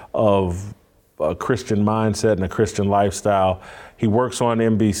representatives of a Christian mindset and a Christian lifestyle. He works on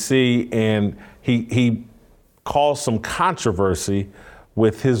NBC, and he caused some controversy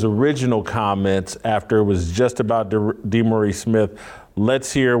with his original comments after it was just about DeMaurice Smith.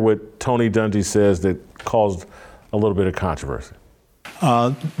 Let's hear what Tony Dungy says that caused a little bit of controversy.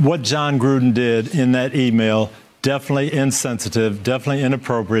 What Jon Gruden did in that email, definitely insensitive, definitely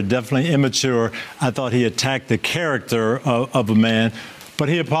inappropriate, definitely immature. I thought he attacked the character of a man, but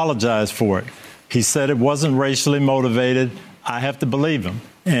he apologized for it. He said it wasn't racially motivated. I have to believe him.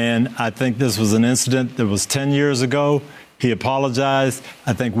 And I think this was an incident that was 10 years ago. He apologized.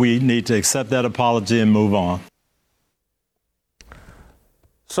 I think we need to accept that apology and move on.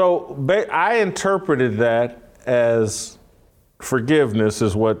 So I interpreted that as forgiveness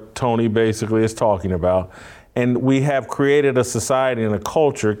is what Tony basically is talking about. And we have created a society and a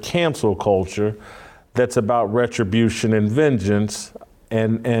culture, cancel culture, that's about retribution and vengeance,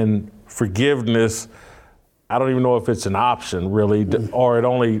 and forgiveness. I don't even know if it's an option, really, or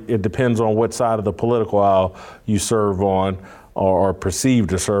it depends on what side of the political aisle you serve on or perceive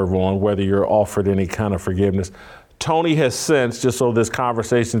to serve on, whether you're offered any kind of forgiveness. Tony has since, just so this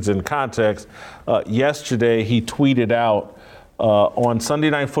conversation's in context, yesterday he tweeted out on Sunday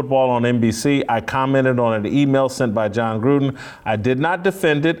Night Football on NBC, I commented on an email sent by Jon Gruden. I did not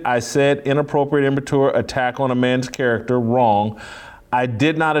defend it. I said inappropriate, immature attack on a man's character, wrong. I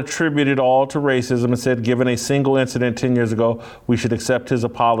did not attribute it all to racism and said, given a single incident 10 years ago, we should accept his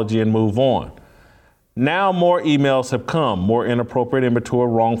apology and move on. Now more emails have come, more inappropriate, immature,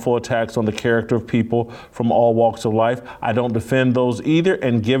 wrongful attacks on the character of people from all walks of life. I don't defend those either,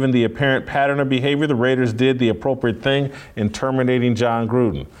 and given the apparent pattern of behavior, the Raiders did the appropriate thing in terminating Jon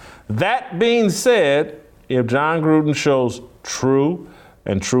Gruden. That being said, if Jon Gruden shows true,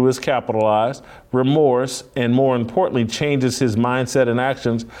 and true is capitalized, remorse, and more importantly, changes his mindset and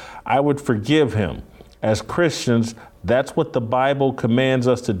actions, I would forgive him. As Christians, that's what the Bible commands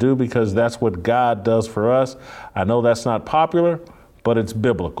us to do because that's what God does for us. I know that's not popular, but it's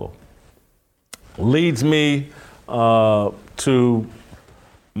biblical. Leads me to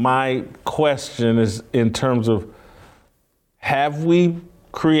my question is in terms of, have we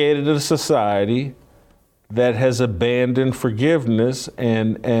created a society that has abandoned forgiveness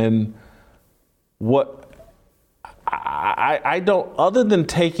and what I don't, other than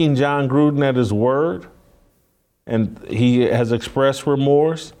taking Jon Gruden at his word, and he has expressed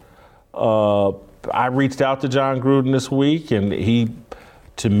remorse. I reached out to Jon Gruden this week, and he,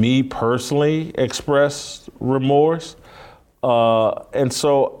 to me personally, expressed remorse. And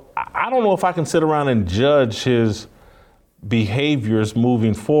so I don't know if I can sit around and judge his behaviors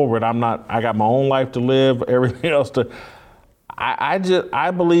moving forward. I got my own life to live, everything else to.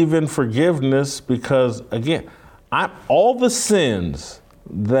 I believe in forgiveness because, again, all the sins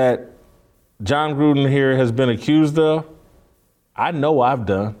that Jon Gruden here has been accused of, I know I've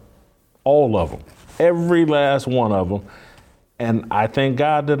done all of them, every last one of them. And I thank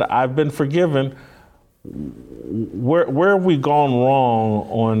God that I've been forgiven. Where have we gone wrong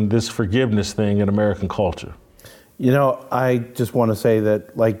on this forgiveness thing in American culture? You know, I just want to say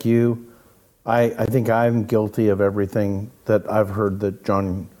that, like you, I think I'm guilty of everything that I've heard that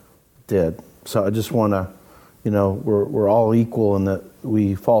Jon did. So I just want to, we're all equal in that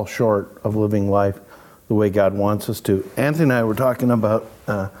we fall short of living life the way God wants us to. Anthony and I were talking about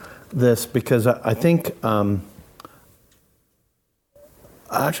this because I think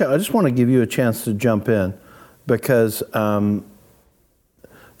Actually, I just want to give you a chance to jump in because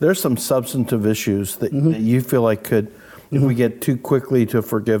there's some substantive issues that you feel like could, if we get too quickly to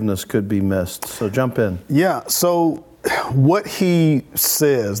forgiveness, could be missed. So jump in. Yeah, so what he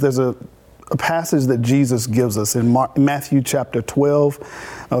says, there's a passage that Jesus gives us in Matthew chapter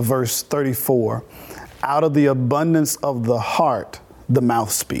 12, verse 34. Out of the abundance of the heart, the mouth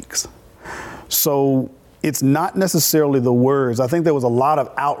speaks. So it's not necessarily the words. I think there was a lot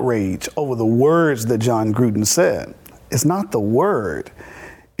of outrage over the words that Jon Gruden said. It's not the word.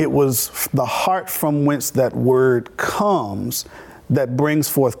 It was the heart from whence that word comes that brings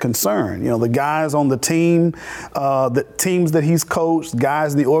forth concern. You know, the guys on the team, the teams that he's coached,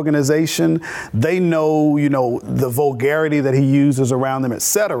 guys in the organization, they know, you know, the vulgarity that he uses around them,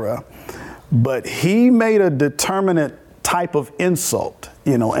 etc. But he made a determinate type of insult,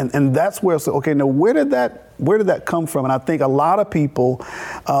 you know, and that's where it's okay. Now, where did that come from? And I think a lot of people,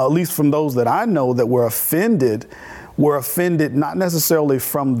 at least from those that I know that were offended not necessarily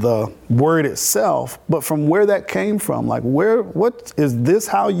from the word itself, but from where that came from. Like, what is this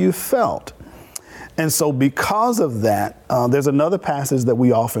how you felt? And so because of that, there's another passage that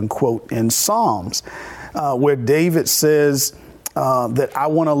we often quote in Psalms where David says that I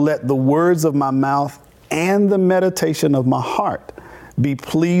want to let the words of my mouth and the meditation of my heart be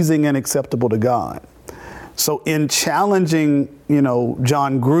pleasing and acceptable to God. So in challenging, you know,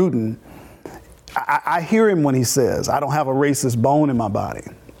 Jon Gruden, I hear him when he says, I don't have a racist bone in my body.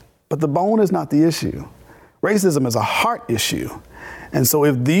 But the bone is not the issue. Racism is a heart issue. And so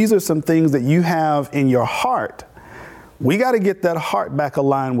if these are some things that you have in your heart, we got to get that heart back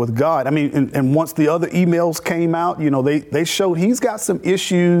aligned with God. I mean, and once the other emails came out, you know, they showed he's got some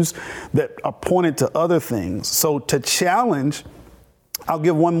issues that are pointed to other things. So to challenge, I'll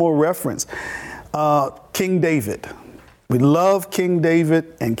give one more reference. King David. We love King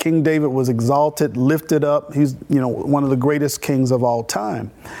David, and King David was exalted, lifted up. He's, you know, one of the greatest kings of all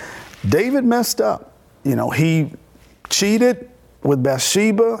time. David messed up. You know, he cheated with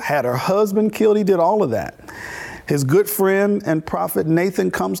Bathsheba, had her husband killed. He did all of that. His good friend and prophet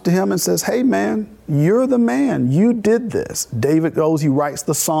Nathan comes to him and says, hey, man, you're the man. You did this. David goes, he writes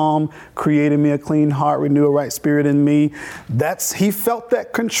the psalm, created me a clean heart, renew a right spirit in me. He felt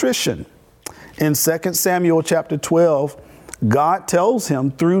that contrition. In 2 Samuel chapter 12, God tells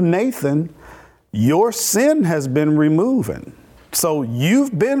him through Nathan, your sin has been removed. So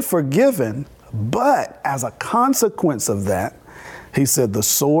you've been forgiven, but as a consequence of that, he said, the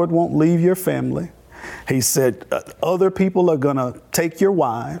sword won't leave your family. He said, other people are going to take your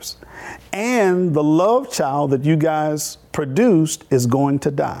wives, and the love child that you guys produced is going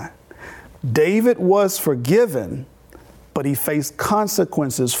to die. David was forgiven, but he faced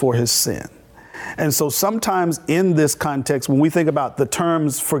consequences for his sin. And so sometimes in this context, when we think about the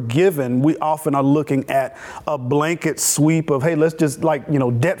terms forgiven, we often are looking at a blanket sweep of, hey, let's just like, you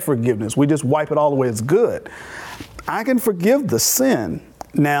know, debt forgiveness. We just wipe it all away. It's good. I can forgive the sin.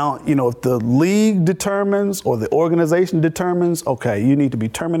 Now, you know, if the league determines or the organization determines, okay, you need to be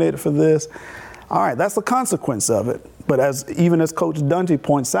terminated for this. All right, that's the consequence of it. But even as Coach Dungy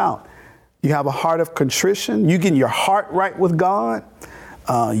points out, you have a heart of contrition. You get your heart right with God.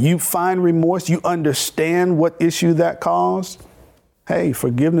 You find remorse. You understand what issue that caused. Hey,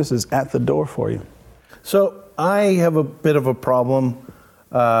 forgiveness is at the door for you. So I have a bit of a problem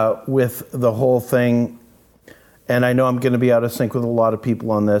with the whole thing. And I know I'm going to be out of sync with a lot of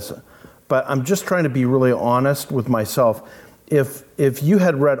people on this, but I'm just trying to be really honest with myself. If you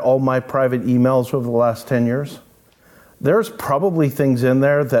had read all my private emails over the last 10 years, there's probably things in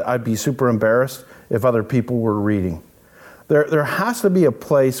there that I'd be super embarrassed if other people were reading. There has to be a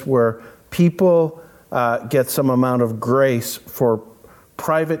place where people get some amount of grace for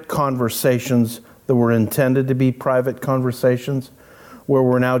private conversations that were intended to be private conversations, where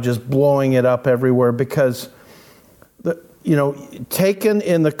we're now just blowing it up everywhere because, you know, taken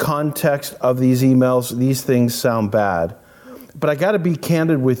in the context of these emails, these things sound bad. But I got to be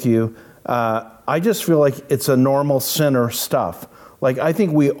candid with you. I just feel like it's a normal sinner stuff. Like, I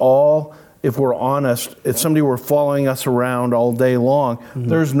think we all, if we're honest, if somebody were following us around all day long,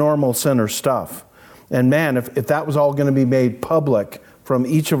 there's normal sinner stuff. And man, if that was all going to be made public from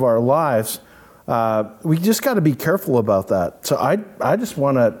each of our lives, we just got to be careful about that. So I just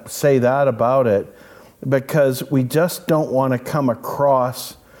want to say that about it, because we just don't want to come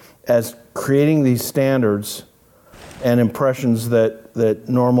across as creating these standards and impressions that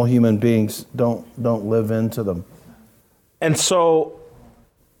normal human beings don't live into them. And so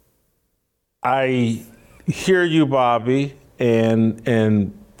I hear you, Bobby,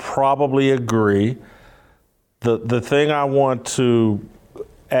 and probably agree. The thing I want to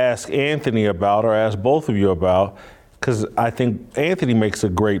ask Anthony about, or ask both of you about, because I think Anthony makes a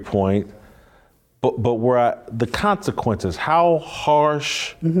great point. But the consequences, how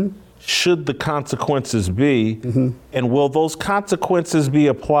harsh should the consequences be? And will those consequences be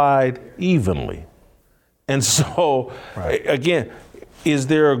applied evenly? And so, again, is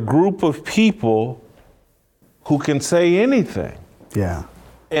there a group of people who can say anything? Yeah.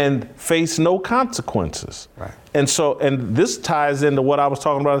 And face no consequences. Right. And so, and this ties into what I was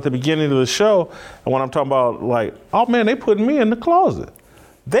talking about at the beginning of the show. And when I'm talking about, like, oh man, they put me in the closet.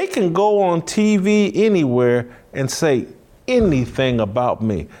 They can go on TV anywhere and say anything about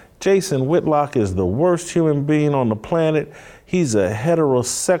me. Jason Whitlock is the worst human being on the planet. He's a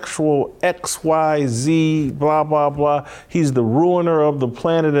heterosexual XYZ, blah, blah, blah. He's the ruiner of the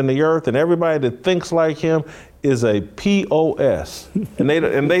planet and the earth, and everybody that thinks like him is a POS. And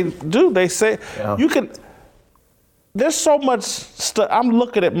they say, you can, there's so much stuff. I'm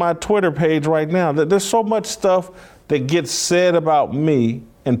looking at my Twitter page right now, that there's so much stuff that gets said about me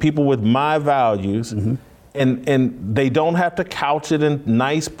and people with my values, and they don't have to couch it in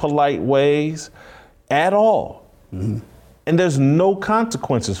nice, polite ways at all. And there's no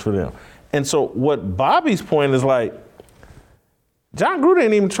consequences for them. And so what Bobby's point is, like, John Gruden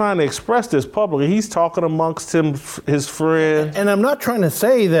ain't even trying to express this publicly. He's talking amongst his friends. And I'm not trying to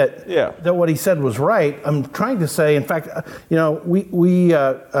say that what he said was right. I'm trying to say, in fact, we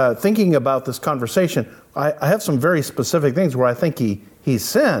thinking about this conversation, I have some very specific things where I think he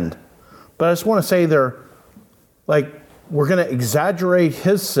sinned. But I just want to say we're going to exaggerate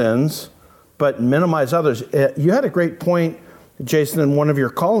his sins, but minimize others. You had a great point, Jason, in one of your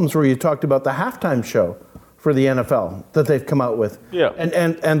columns where you talked about the halftime show for the NFL that they've come out with. Yeah.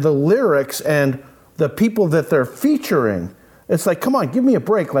 And the lyrics and the people that they're featuring. It's like, come on, give me a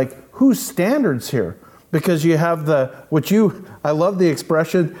break. Like, whose standards here? Because you have I love the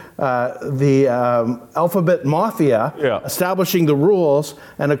expression, the Alphabet Mafia establishing the rules.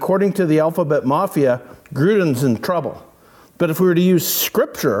 And according to the Alphabet Mafia, Gruden's in trouble. But if we were to use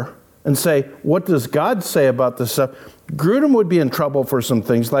scripture and say, what does God say about this stuff? Gruden would be in trouble for some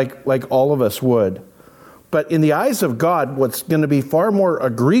things, like all of us would. But in the eyes of God, what's going to be far more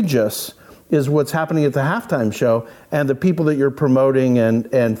egregious is what's happening at the halftime show and the people that you're promoting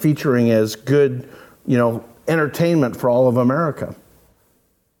and featuring as good, entertainment for all of America.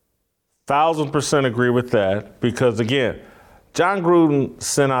 1,000% agree with that, because again, John Gruden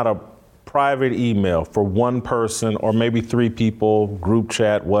sent out a private email for one person or maybe three people, group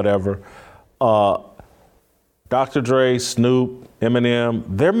chat, whatever. Dr. Dre, Snoop, Eminem,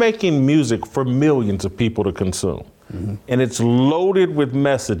 they're making music for millions of people to consume. And it's loaded with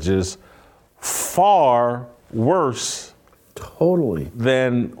messages far worse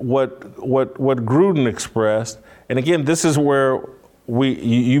than what Gruden expressed. And again, this is where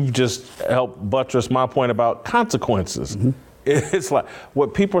you've just helped buttress my point about consequences. It's like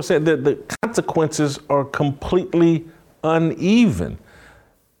what people are saying, that the consequences are completely uneven.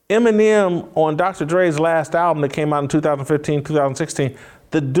 Eminem, on Dr. Dre's last album that came out in 2015, 2016,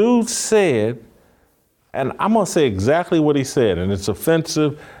 the dude said, and I'm gonna say exactly what he said, and it's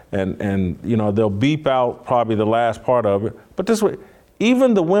offensive, and they'll beep out probably the last part of it, but this way,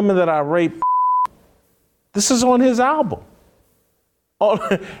 even the women that I rape, this is on his album.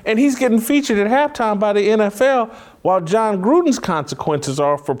 And he's getting featured at halftime by the NFL, while John Gruden's consequences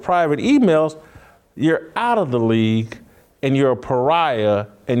are for private emails. You're out of the league, and you're a pariah,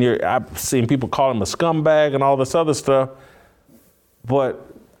 and I've seen people call him a scumbag and all this other stuff, but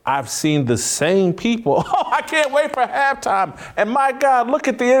I've seen the same people, I can't wait for halftime, and my God, look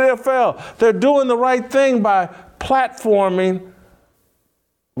at the NFL. They're doing the right thing by platforming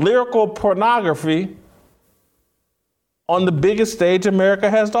lyrical pornography on the biggest stage America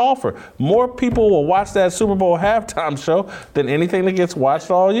has to offer. More people will watch that Super Bowl halftime show than anything that gets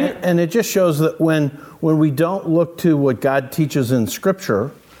watched all year. And it just shows that when we don't look to what God teaches in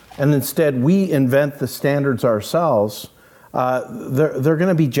Scripture, and instead we invent the standards ourselves, they're going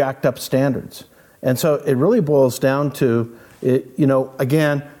to be jacked up standards. And so it really boils down to,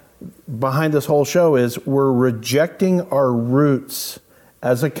 again, behind this whole show is we're rejecting our roots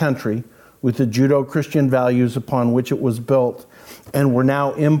as a country with the Judeo-Christian values upon which it was built. And we're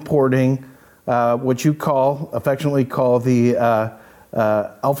now importing what you affectionately call the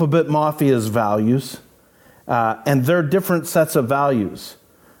Alphabet Mafia's values. And they're different sets of values.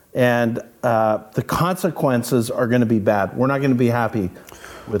 And the consequences are going to be bad. We're not going to be happy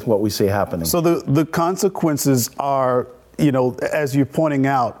with what we see happening. So the consequences are, as you're pointing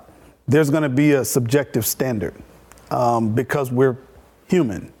out, there's going to be a subjective standard because we're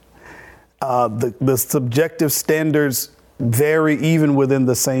human. The subjective standards vary even within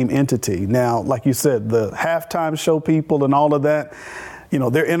the same entity. Now, like you said, the halftime show people and all of that,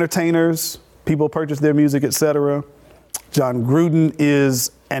 they're entertainers, people purchase their music, etc. Jon Gruden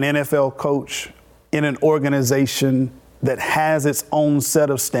is an NFL coach in an organization that has its own set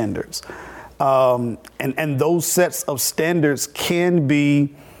of standards. And those sets of standards can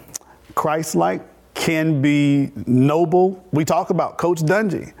be Christ-like, can be noble. We talk about Coach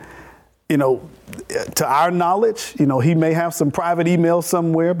Dungy. To our knowledge, he may have some private emails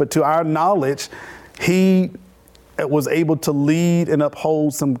somewhere, but to our knowledge, he was able to lead and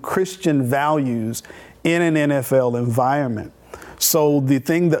uphold some Christian values in an NFL environment. So the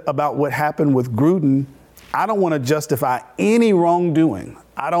thing about what happened with Gruden, I don't want to justify any wrongdoing.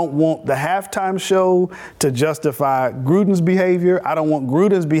 I don't want the halftime show to justify Gruden's behavior. I don't want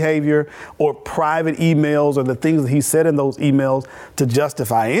Gruden's behavior or private emails or the things that he said in those emails to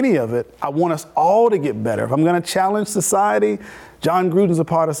justify any of it. I want us all to get better. If I'm going to challenge society, Jon Gruden's a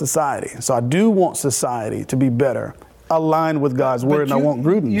part of society. So I do want society to be better, aligned with God's word, and I want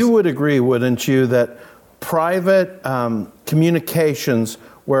Gruden's. You would agree, wouldn't you, that private communications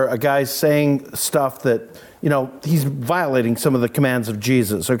where a guy's saying stuff that, he's violating some of the commands of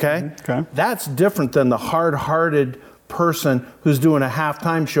Jesus, okay? Okay. That's different than the hard-hearted person who's doing a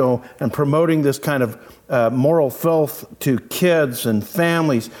halftime show and promoting this kind of moral filth to kids and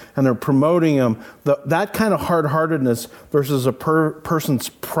families, and they're promoting them. That kind of hard-heartedness versus a person's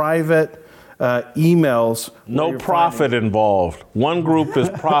private emails. No profit involved. One group is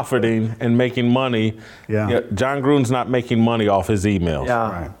profiting and making money. Yeah. Jon Gruden's not making money off his emails.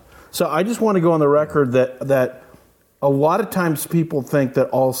 Yeah. Right. So I just want to go on the record that a lot of times people think that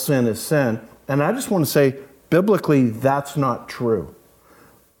all sin is sin. And I just want to say, biblically, that's not true.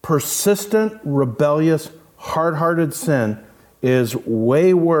 Persistent, rebellious, hard-hearted sin is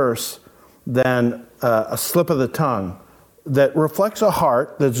way worse than a slip of the tongue that reflects a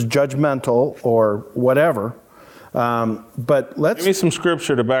heart that's judgmental or whatever. But let's give me some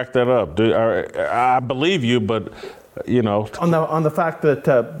scripture to back that up. I believe you, but on the fact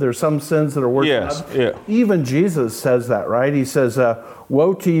that there's some sins that are worse. Yes, than yeah. Even Jesus says that, right? He says,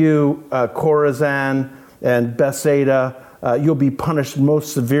 "Woe to you, Chorazin and Bethsaida! You'll be punished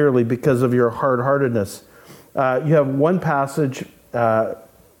most severely because of your hard-heartedness." You have one passage,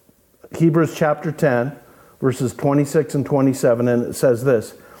 Hebrews chapter 10. Verses 26 and 27, and it says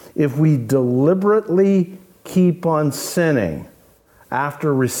this: if we deliberately keep on sinning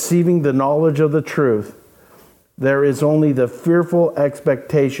after receiving the knowledge of the truth, there is only the fearful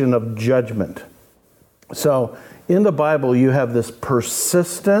expectation of judgment. So in the Bible, you have this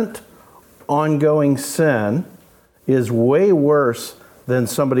persistent, ongoing sin is way worse than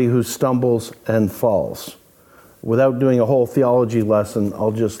somebody who stumbles and falls. Without doing a whole theology lesson,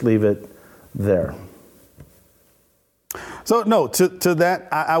 I'll just leave it there. So no, to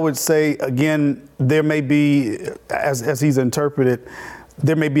that, I would say, again, there may be, as he's interpreted,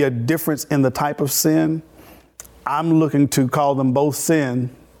 there may be a difference in the type of sin. I'm looking to call them both sin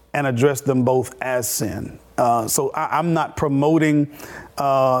and address them both as sin. So I'm not promoting,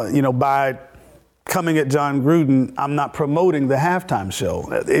 by coming at Jon Gruden, I'm not promoting the halftime show.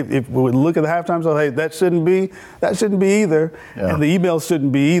 If we look at the halftime show, hey, that shouldn't be either. Yeah. And the emails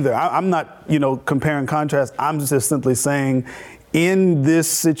shouldn't be either. I'm not, comparing contrast. I'm just simply saying, in this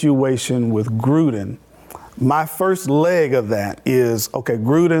situation with Gruden, my first leg of that is, okay,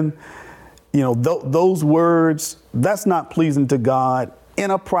 Gruden, those words, that's not pleasing to God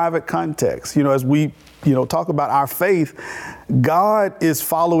in a private context. As we, talk about our faith, God is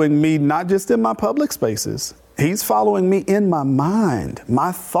following me not just in my public spaces. He's following me in my mind,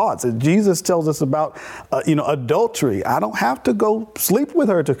 my thoughts. As Jesus tells us about, adultery. I don't have to go sleep with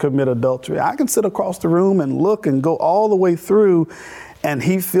her to commit adultery. I can sit across the room and look and go all the way through, and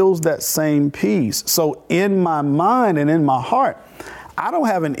he feels that same peace. So in my mind and in my heart, I don't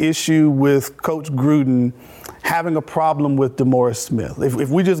have an issue with Coach Gruden having a problem with DeMaurice Smith. If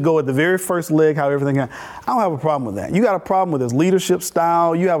we just go at the very first leg, how everything, I don't have a problem with that. You got a problem with his leadership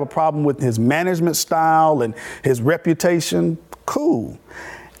style. You have a problem with his management style and his reputation. Cool.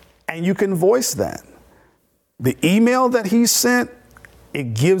 And you can voice that. The email that he sent,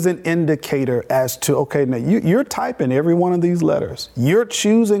 it gives an indicator as to, okay, now you're typing every one of these letters. You're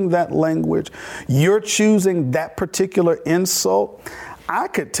choosing that language. You're choosing that particular insult. I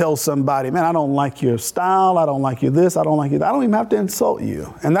could tell somebody, man, I don't like your style. I don't like you this. I don't like you that. I don't even have to insult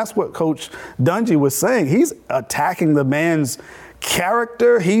you. And that's what Coach Dungy was saying. He's attacking the man's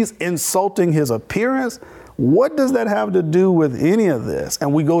character. He's insulting his appearance. What does that have to do with any of this?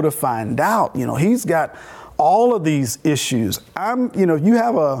 And we go to find out, he's got all of these issues. You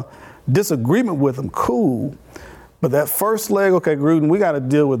have a disagreement with him, cool. But that first leg, okay, Gruden, we got to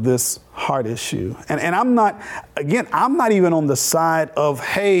deal with this heart issue. And I'm not even on the side of,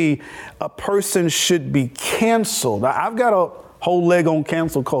 hey, a person should be canceled. I've got a whole leg on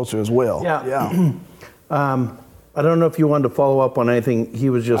cancel culture as well. Yeah. I don't know if you wanted to follow up on anything he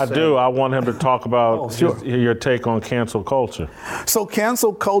was just saying. I do. I want him to talk about your take on cancel culture. So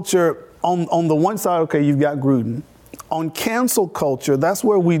cancel culture, on the one side, okay, you've got Gruden. On cancel culture, that's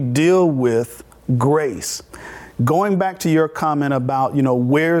where we deal with grace. Going back to your comment about,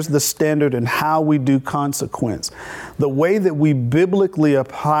 where's the standard and how we do consequence. The way that we biblically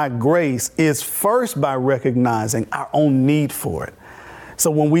apply grace is first by recognizing our own need for it. So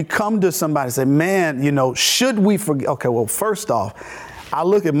when we come to somebody and say, man, should we forgive? Okay, well, first off, I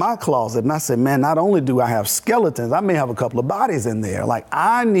look at my closet and I say, man, not only do I have skeletons, I may have a couple of bodies in there. Like,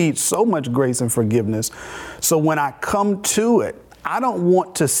 I need so much grace and forgiveness. So when I come to it, I don't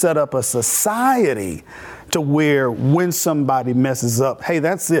want to set up a society to where when somebody messes up, hey,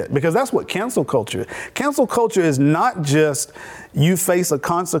 that's it. Because that's what cancel culture is. Cancel culture is not just you face a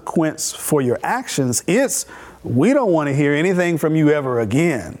consequence for your actions. It's we don't want to hear anything from you ever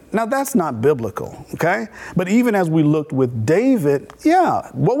again. Now, that's not biblical, okay? But even as we looked with David,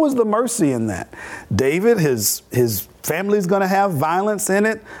 what was the mercy in that? David, his family's going to have violence in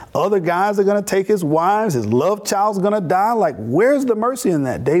it. Other guys are going to take his wives. His love child's going to die. Like, where's the mercy in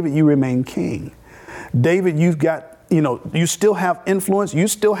that? David, you remain king. David, you've got, you still have influence. You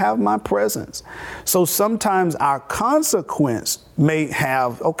still have my presence. So sometimes our consequence may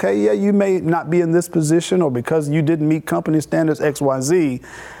have, you may not be in this position or because you didn't meet company standards X, Y, Z,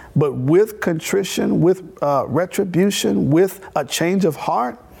 but with contrition, with retribution, with a change of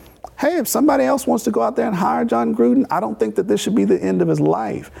heart, hey, if somebody else wants to go out there and hire Jon Gruden, I don't think that this should be the end of his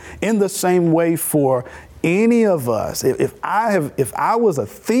life. In the same way for any of us, if I was a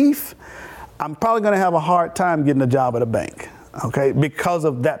thief, I'm probably going to have a hard time getting a job at a bank, okay, because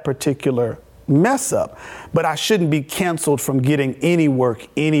of that particular mess up. But I shouldn't be canceled from getting any work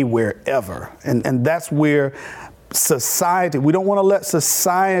anywhere ever. And that's where society, we don't want to let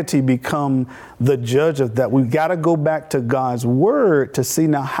society become the judge of that. We've got to go back to God's word to see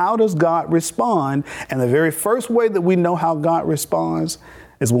now, how does God respond? And the very first way that we know how God responds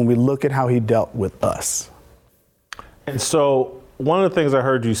is when we look at how he dealt with us. And so one of the things I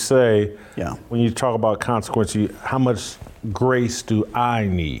heard you say when you talk about consequence, how much grace do I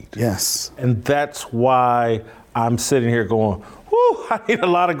need? Yes. And that's why I'm sitting here going, whoo, I need a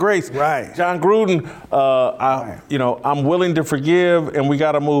lot of grace. Right. Jon Gruden, I'm willing to forgive and we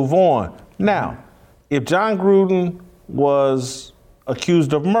got to move on. Now, if Jon Gruden was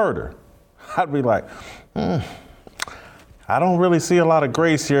accused of murder, I'd be like, I don't really see a lot of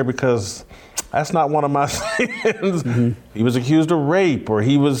grace here because that's not one of my sins. Mm-hmm. He was accused of rape, or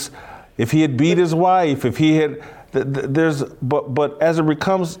if he had beat his wife, if he had, but as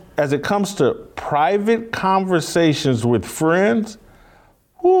it comes to private conversations with friends,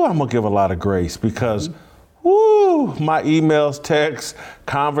 I'm gonna give a lot of grace because, my emails, texts,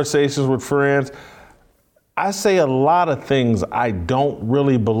 conversations with friends, I say a lot of things I don't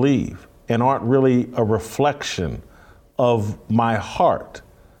really believe and aren't really a reflection of my heart.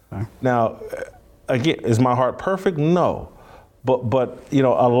 Now, again, is my heart perfect? No. But a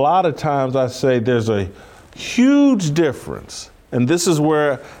lot of times I say there's a huge difference. And this is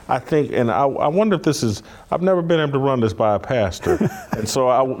where I think, and I wonder if I've never been able to run this by a pastor. And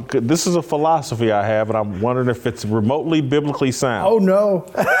so this is a philosophy I have, and I'm wondering if it's remotely biblically sound. Oh, no.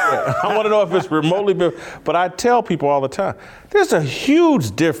 I want to know if it's remotely biblical. But I tell people all the time, there's a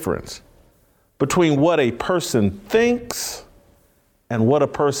huge difference between what a person thinks and what a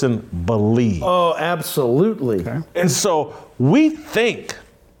person believes. Oh, absolutely. Okay. And so we think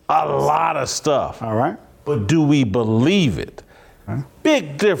a lot of stuff. All right. But do we believe it? Okay.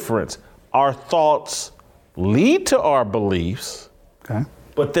 Big difference. Our thoughts lead to our beliefs,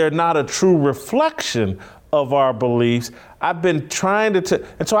 but they're not a true reflection of our beliefs. I've been trying to,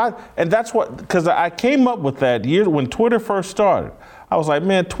 because I came up with that year when Twitter first started. I was like,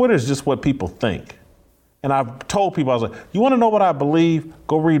 man, Twitter is just what people think. And I've told people, I was like, you want to know what I believe?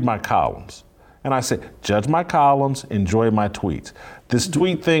 Go read my columns. And I said, judge my columns, enjoy my tweets. This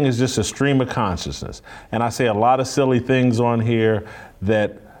tweet thing is just a stream of consciousness. And I say a lot of silly things on here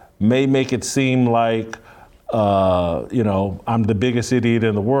that may make it seem like, I'm the biggest idiot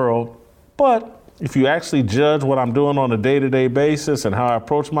in the world. But if you actually judge what I'm doing on a day-to-day basis and how I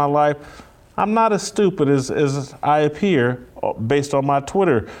approach my life, I'm not as stupid as I appear based on my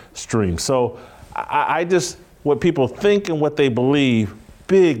Twitter stream. So I just, what people think and what they believe,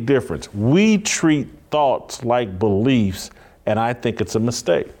 big difference. We treat thoughts like beliefs, and I think it's a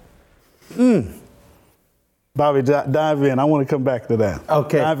mistake. Bobby, dive in. I want to come back to that.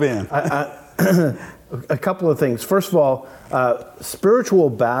 Okay. Dive in. A couple of things. First of all, spiritual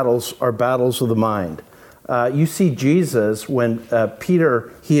battles are battles of the mind. You see Jesus when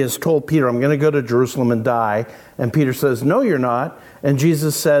Peter, he has told Peter, I'm going to go to Jerusalem and die. And Peter says, no, you're not. And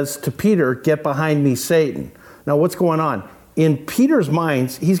Jesus says to Peter, get behind me, Satan. Now, what's going on? In Peter's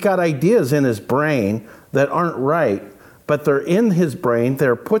mind, he's got ideas in his brain that aren't right, but they're in his brain.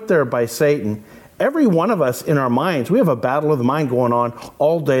 They're put there by Satan. Every one of us in our minds, we have a battle of the mind going on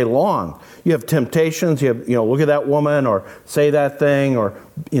all day long. You have temptations. You have, look at that woman, or say that thing, or,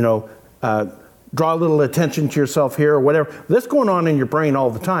 draw a little attention to yourself here, or whatever. That's going on in your brain all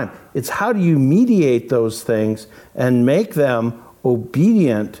the time. It's how do you mediate those things and make them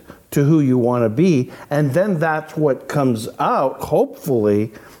obedient to who you want to be, and then that's what comes out,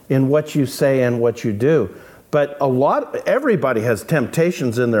 hopefully, in what you say and what you do. But everybody has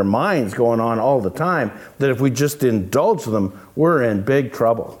temptations in their minds going on all the time that if we just indulge them, we're in big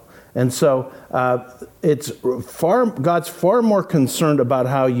trouble. And so God's far more concerned about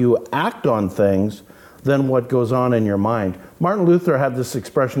how you act on things than what goes on in your mind. Martin Luther had this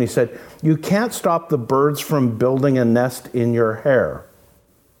expression. He said, you can't stop the birds from building a nest in your hair.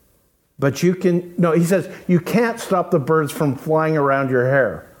 But you can, he says, you can't stop the birds from flying around your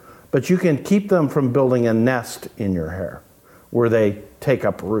hair, but you can keep them from building a nest in your hair where they take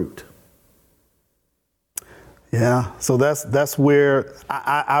up root. Yeah, so that's where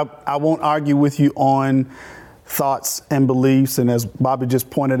I won't argue with you on thoughts and beliefs. And as Bobby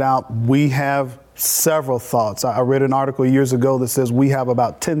just pointed out, we have several thoughts. I read an article years ago that says we have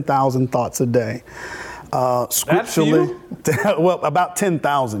about 10,000 thoughts a day. Scripturally, well, about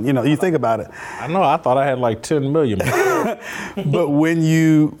 10,000. You think about it. I know. I thought I had like 10 million. But when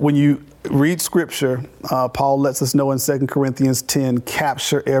you read Scripture, Paul lets us know in 2 Corinthians 10,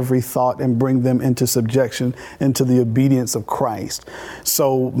 capture every thought and bring them into subjection, into the obedience of Christ.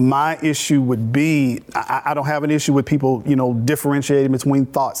 So my issue would be, I don't have an issue with people, differentiating between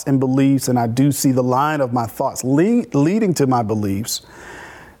thoughts and beliefs, and I do see the line of my thoughts leading to my beliefs.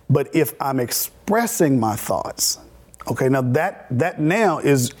 But if I'm expressing my thoughts, okay, now that now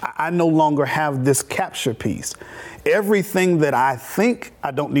is, I no longer have this capture piece. Everything that I think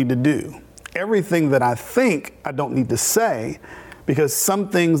I don't need to do. Everything that I think I don't need to say, because some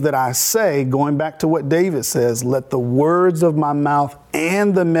things that I say, going back to what David says, let the words of my mouth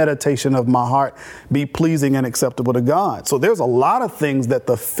and the meditation of my heart be pleasing and acceptable to God. So there's a lot of things that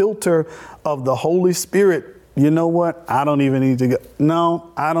the filter of the Holy Spirit, you know what? I don't even need to go.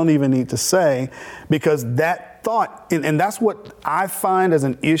 No, I don't even need to say, because that thought, and that's what I find as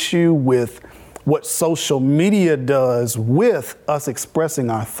an issue with what social media does with us expressing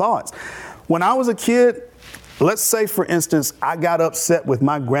our thoughts. When I was a kid, let's say, for instance, I got upset with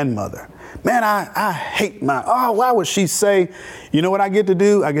my grandmother. Man, I hate why would she say, you know what I get to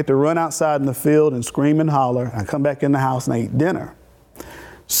do? I get to run outside in the field and scream and holler. I come back in the house and I eat dinner.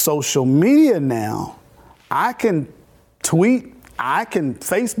 Social media now, I can tweet, I can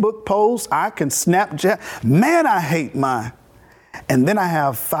Facebook post, I can Snapchat. Man, I hate mine. And then I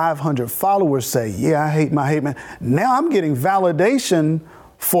have 500 followers say, yeah, I hate man. Now I'm getting validation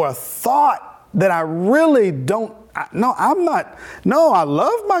for a thought that I really don't. I love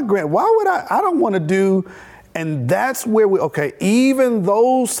my why would I don't want to do. And that's where even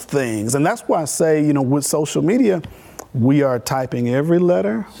those things. And that's why I say, with social media, we are typing every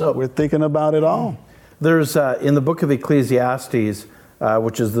letter. So we're thinking about it all. There's in the book of Ecclesiastes,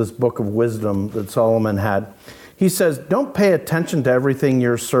 which is this book of wisdom that Solomon had, he says, don't pay attention to everything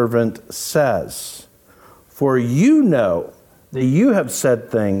your servant says, for you know that you have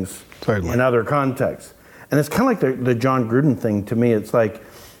said things in other contexts. And it's kind of like the John Gruden thing to me. It's like,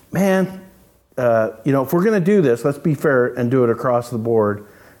 man, if we're going to do this, let's be fair and do it across the board.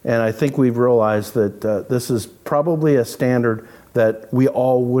 And I think we've realized that this is probably a standard that we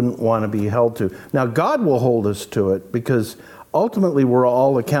all wouldn't want to be held to. Now, God will hold us to it because ultimately we're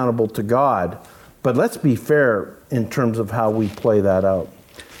all accountable to God. But let's be fair in terms of how we play that out.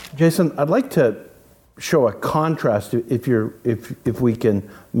 Jason, I'd like to show a contrast, if we can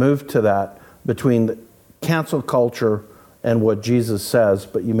move to that, between the cancel culture and what Jesus says.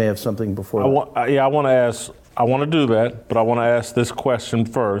 But you may have something before. I want to do that, but I want to ask this question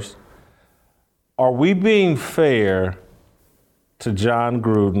first. Are we being fair to John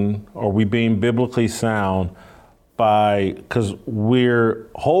Gruden? Are we being biblically sound because we're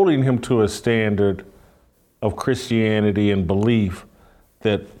holding him to a standard of Christianity and belief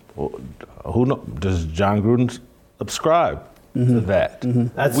that does John Gruden subscribe to that?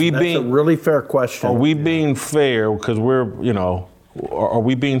 Mm-hmm. That's a really fair question. Are we being fair because we're, Are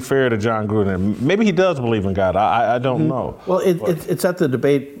we being fair to John Gruden? Maybe he does believe in God. I don't know. Well, it's at the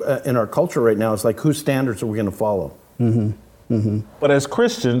debate in our culture right now. It's like, whose standards are we going to follow? But as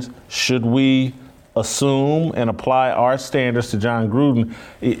Christians, should we assume and apply our standards to John Gruden?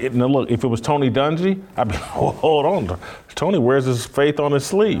 Now look, if it was Tony Dungy, I'd be, hold on. Tony wears his faith on his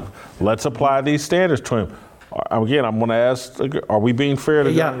sleeve. Let's apply these standards to him. Again, I'm going to ask, are we being fair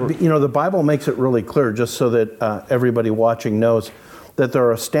to John Gruden? You know, the Bible makes it really clear, just so that everybody watching knows, that there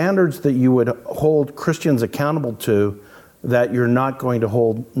are standards that you would hold Christians accountable to that you're not going to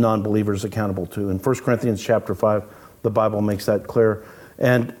hold non-believers accountable to. In 1 Corinthians chapter 5, the Bible makes that clear.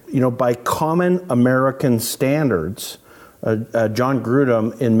 And, you know, by common American standards, John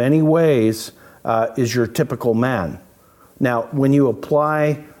Gruden, in many ways, is your typical man. Now, when you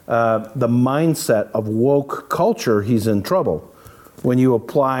apply the mindset of woke culture, he's in trouble. When you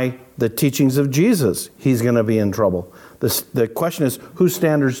apply the teachings of Jesus, he's going to be in trouble. The question is, whose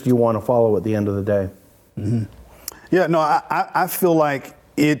standards do you want to follow at the end of the day? Yeah, no, I feel like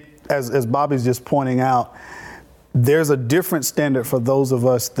it, as Bobby's just pointing out, there's a different standard for those of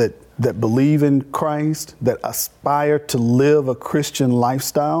us that believe in Christ, that aspire to live a Christian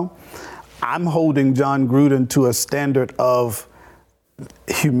lifestyle. I'm holding John Gruden to a standard of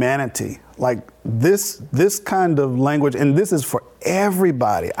humanity. Like this kind of language, and this is for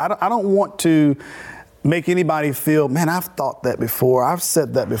everybody. I don't want to make anybody feel, man, I've thought that before. I've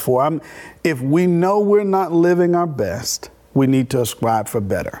said that before. If we know we're not living our best, we need to ascribe for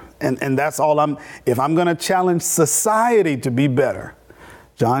better. And that's all if I'm going to challenge society to be better,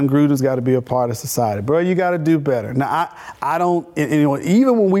 John Gruden's got to be a part of society. Bro, you got to do better. Now, I don't, you know,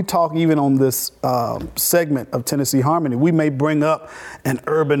 even when we talk, even on this segment of Tennessee Harmony, we may bring up an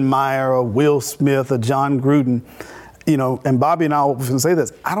Urban Meyer, a Will Smith, a John Gruden, you know, and Bobby and I often say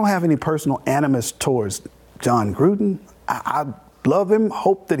this, I don't have any personal animus towards John Gruden. I love him,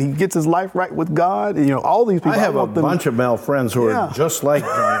 hope that he gets his life right with God. You know, all these people. I have a bunch of male friends who are just like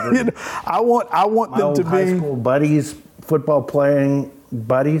John Gruden. You know, I want them to be high school buddies, football playing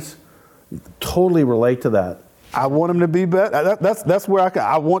buddies. Totally relate to that. I want him to be better. That's where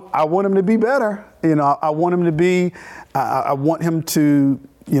I want him to be better. You know, I want him to be. I want him to,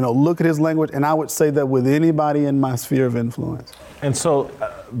 you know, look at his language, and I would say that with anybody in my sphere of influence. And so,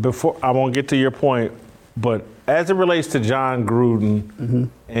 before I won't get to your point, but as it relates to John Gruden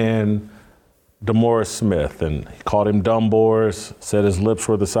and DeMaurice Smith, and he called him dumb Boris, said his lips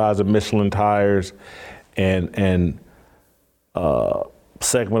were the size of Michelin tires, and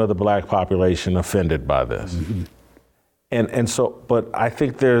segment of the black population offended by this. And so, but I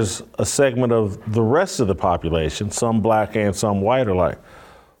think there's a segment of the rest of the population, some black and some white, are like,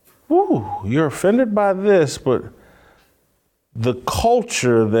 "Ooh, you're offended by this," but the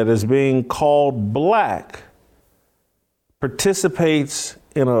culture that is being called black participates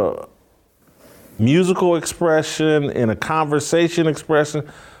in a musical expression, in a conversation expression.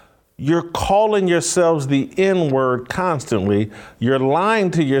 You're calling yourselves the N-word constantly. You're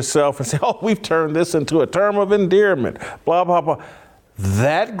lying to yourself and saying, oh, we've turned this into a term of endearment, blah, blah, blah.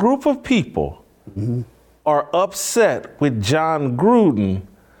 That group of people are upset with John Gruden,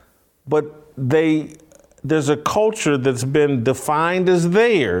 but there's a culture that's been defined as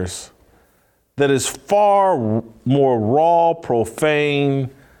theirs that is far more raw,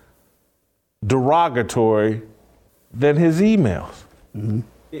 profane, derogatory than his emails.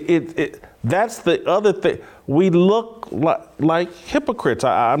 That's the other thing. We look like hypocrites.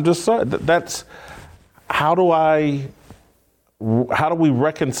 I'm just sorry. That's how do we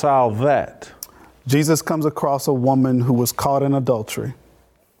reconcile that? Jesus comes across a woman who was caught in adultery.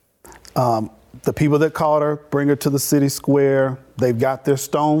 The people that caught her bring her to the city square. They've got their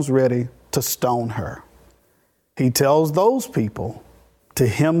stones ready to stone her. He tells those people, to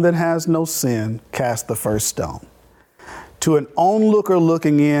him that has no sin, cast the first stone. To an onlooker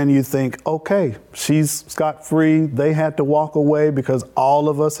looking in, you think, okay, she's scot-free. They had to walk away because all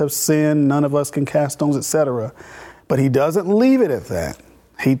of us have sinned. None of us can cast stones, etc. But he doesn't leave it at that.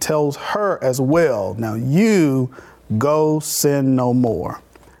 He tells her as well, now you go sin no more.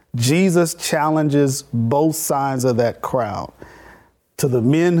 Jesus challenges both sides of that crowd. To the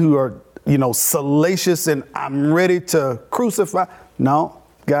men who are, salacious and I'm ready to crucify. No,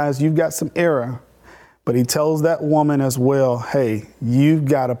 guys, you've got some error. But he tells that woman as well, hey, you've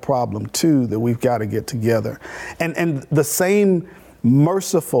got a problem too that we've got to get together. And the same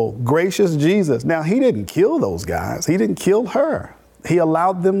merciful, gracious Jesus. Now, he didn't kill those guys. He didn't kill her. He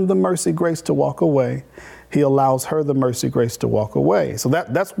allowed them the mercy, grace to walk away. He allows her the mercy, grace to walk away. So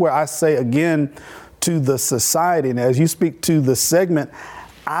that's where I say again to the society, and as you speak to the segment,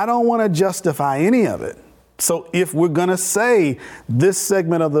 I don't want to justify any of it. So if we're going to say this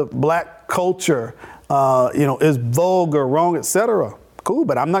segment of the black culture, is vulgar, wrong, etc., cool,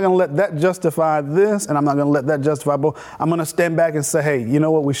 but I'm not going to let that justify this, and I'm not going to let that justify both. I'm going to stand back and say, hey, you know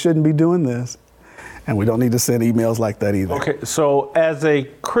what? We shouldn't be doing this. And we don't need to send emails like that either. Okay, so as a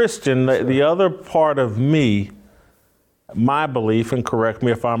Christian, the other part of me, my belief, and correct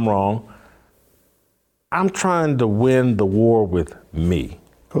me if I'm wrong, I'm trying to win the war with me.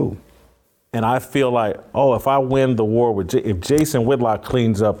 Cool. And I feel like, if I win the war with, if Jason Whitlock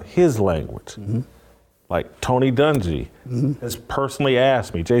cleans up his language, like Tony Dungy has personally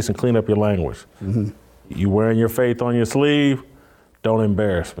asked me, Jason, clean up your language. You wearing your faith on your sleeve, don't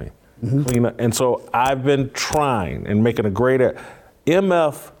embarrass me. Clean up. And so I've been trying and making a great,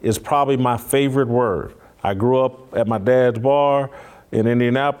 MF is probably my favorite word. I grew up at my dad's bar in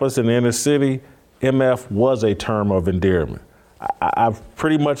Indianapolis in the inner city. MF was a term of endearment. I've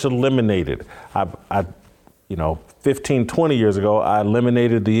pretty much eliminated. 15, 20 years ago, I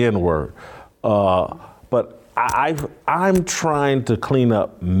eliminated the N-word. But I'm trying to clean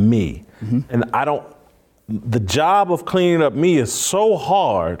up me. And the job of cleaning up me is so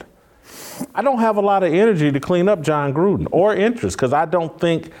hard. I don't have a lot of energy to clean up Jon Gruden or interest, because I don't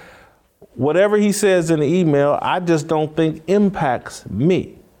think whatever he says in the email, I just don't think impacts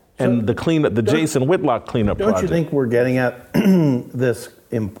me. And the cleanup, the Jason Whitlock cleanup project. Don't you think we're getting at this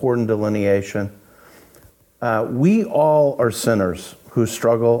important delineation? We all are sinners who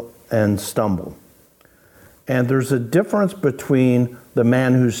struggle and stumble. And there's a difference between the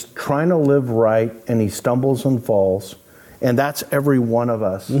man who's trying to live right and he stumbles and falls, and that's every one of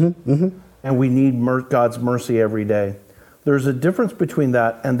us. And we need God's mercy every day. There's a difference between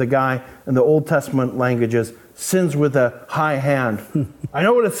that and the guy in the Old Testament languages sins with a high hand. I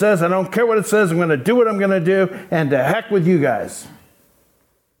know what it says. I don't care what it says. I'm going to do what I'm going to do, and to heck with you guys.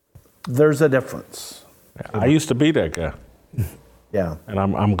 There's a difference. I used to be that guy. Yeah. And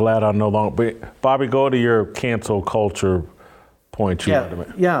I'm glad I no longer. But Bobby, go to your cancel culture point.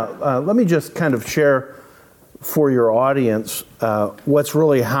 Let me just kind of share for your audience what's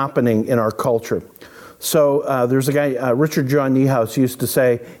really happening in our culture. So there's a guy, Richard John Niehaus used to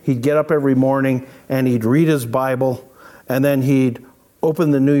say he'd get up every morning and he'd read his Bible, and then he'd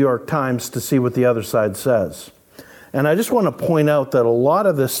open the New York Times to see what the other side says. And I just want to point out that a lot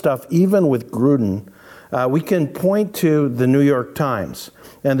of this stuff, even with Gruden, we can point to the New York Times.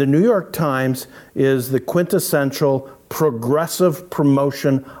 And the New York Times is the quintessential progressive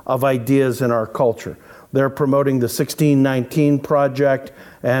promotion of ideas in our culture. They're promoting the 1619 Project,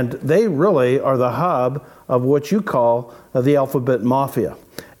 and they really are the hub of what you call the alphabet mafia.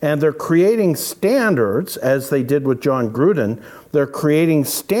 And they're creating standards, as they did with Jon Gruden. They're creating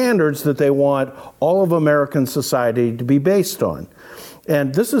standards that they want all of American society to be based on.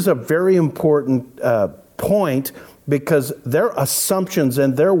 And this is a very important point, because their assumptions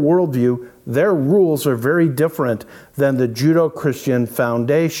and their worldview, their rules are very different than the Judeo-Christian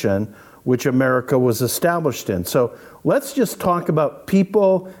foundation which America was established in. So let's just talk about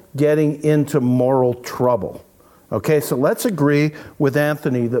people getting into moral trouble. Okay, so let's agree with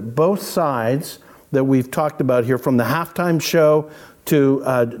Anthony that both sides that we've talked about here, from the halftime show to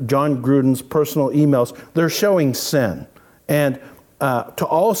Jon Gruden's personal emails, they're showing sin. And to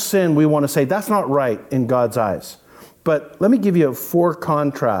all sin, we want to say that's not right in God's eyes. But let me give you 4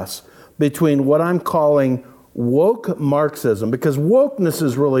 contrasts between what I'm calling woke Marxism, because wokeness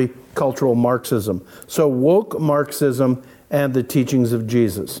is really cultural Marxism. So woke Marxism and the teachings of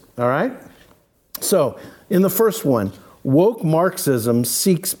Jesus. All right? So in the first one, woke Marxism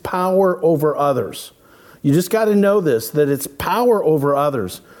seeks power over others. You just got to know this, that it's power over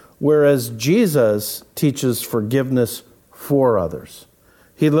others, whereas Jesus teaches forgiveness for others.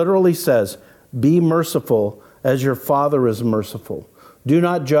 He literally says, be merciful as your Father is merciful. Do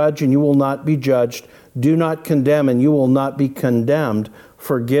not judge, and you will not be judged. Do not condemn, and you will not be condemned.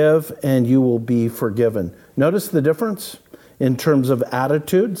 Forgive, and you will be forgiven. Notice the difference in terms of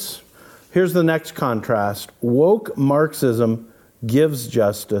attitudes. Here's the next contrast. Woke Marxism gives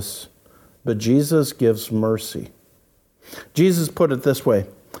justice, but Jesus gives mercy. Jesus put it this way: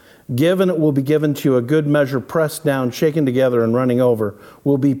 give, and it will be given to you. A good measure, pressed down, shaken together, and running over,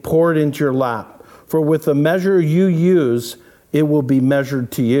 will be poured into your lap. For with the measure you use, it will be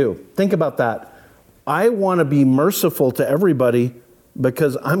measured to you. Think about that. I want to be merciful to everybody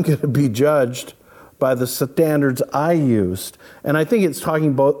because I'm going to be judged by the standards I used. And I think it's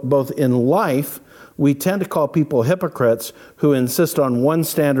talking both in life. We tend to call people hypocrites who insist on one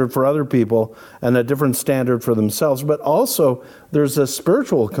standard for other people and a different standard for themselves. But also, there's a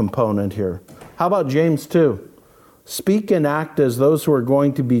spiritual component here. How about James 2? Speak and act as those who are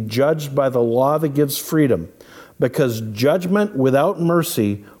going to be judged by the law that gives freedom, because judgment without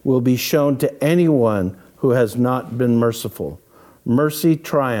mercy will be shown to anyone who has not been merciful. Mercy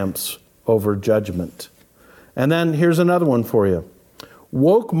triumphs over judgment. And then here's another one for you.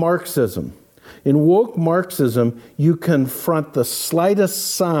 Woke Marxism. In woke Marxism, you confront the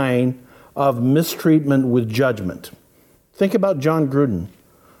slightest sign of mistreatment with judgment. Think about John Gruden.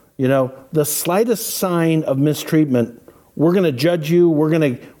 You know, the slightest sign of mistreatment, we're going to judge you, we're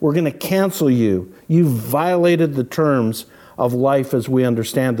going to cancel you. You've violated the terms of life as we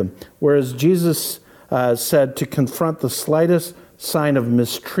understand them. Whereas Jesus said to confront the slightest sign of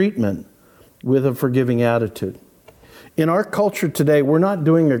mistreatment with a forgiving attitude. In our culture today, we're not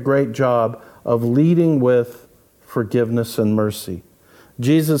doing a great job of leading with forgiveness and mercy.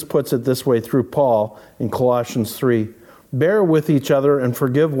 Jesus puts it this way through Paul in Colossians 3. Bear with each other and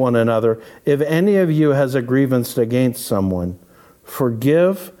forgive one another. If any of you has a grievance against someone,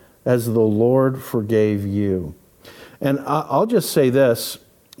 forgive as the Lord forgave you. And I'll just say this.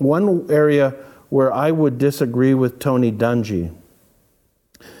 One area where I would disagree with Tony Dungy,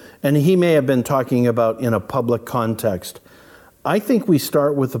 and he may have been talking about in a public context, I think we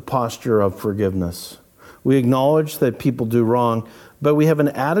start with the posture of forgiveness. We acknowledge that people do wrong, but we have an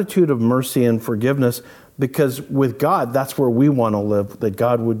attitude of mercy and forgiveness because with God, that's where we want to live, that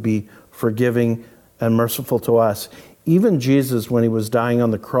God would be forgiving and merciful to us. Even Jesus, when he was dying on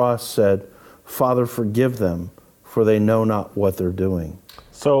the cross, said, Father, forgive them, for they know not what they're doing.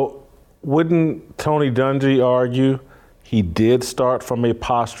 So wouldn't Tony Dungy argue he did start from a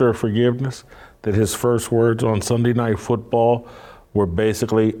posture of forgiveness, that his first words on Sunday Night Football were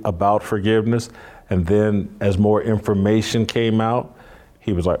basically about forgiveness, and then as more information came out,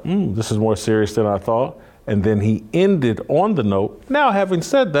 he was like, this is more serious than I thought. And then he ended on the note, now having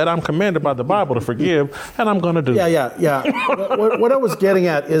said that, I'm commanded by the Bible to forgive, and I'm going to do that. Yeah. What I was getting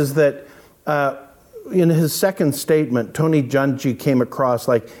at is that in his second statement, Tony Dungy came across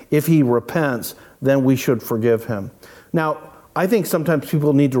like, if he repents, then we should forgive him. Now, I think sometimes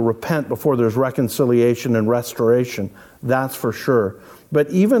people need to repent before there's reconciliation and restoration. That's for sure.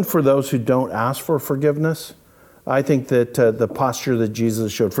 But even for those who don't ask for forgiveness, I think that the posture that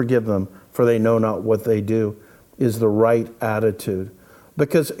Jesus showed, forgive them, for they know not what they do, is the right attitude.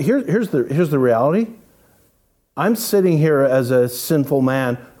 Because here's the reality. I'm sitting here as a sinful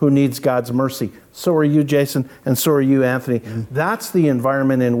man who needs God's mercy. So are you, Jason, and so are you, Anthony. That's the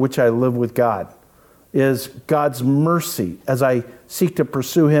environment in which I live with God, is God's mercy. As I seek to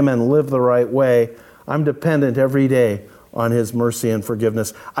pursue him and live the right way, I'm dependent every day on his mercy and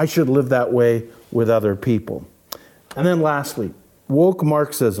forgiveness. I should live that way with other people. And then lastly, woke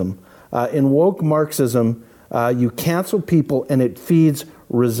Marxism. In woke Marxism, you cancel people and it feeds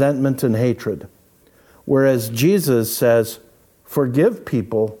resentment and hatred. Whereas Jesus says, forgive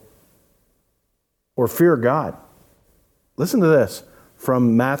people or fear God. Listen to this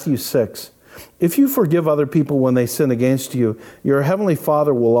from Matthew 6. If you forgive other people when they sin against you, your heavenly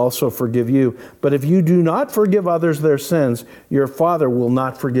Father will also forgive you. But if you do not forgive others their sins, your Father will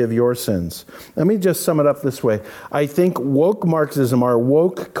not forgive your sins. Let me just sum it up this way. I think woke Marxism, our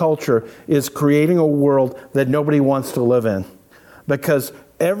woke culture, is creating a world that nobody wants to live in. Because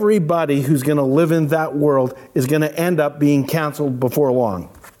everybody who's going to live in that world is going to end up being canceled before long.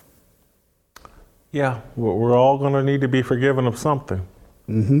 Yeah, we're all going to need to be forgiven of something.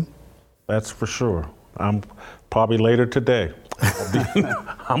 Mm-hmm. That's for sure. I'm probably later today.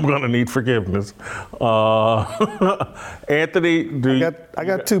 I'm going to need forgiveness. Anthony, I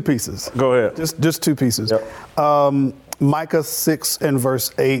got two pieces. Go ahead. Just two pieces. Yep. Micah 6 and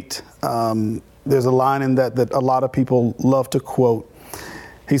verse 8. There's a line in that a lot of people love to quote.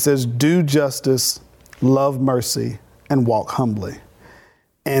 He says, "Do justice, love mercy, and walk humbly."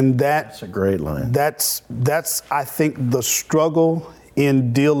 And that's a great line. That's I think the struggle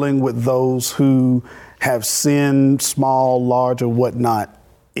in dealing with those who have sinned, small, large, or whatnot,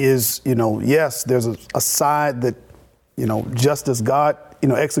 is, yes, there's a side that, just as God,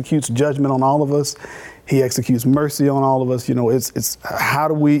 executes judgment on all of us, he executes mercy on all of us. It's how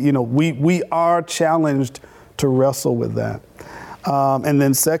do we are challenged to wrestle with that. And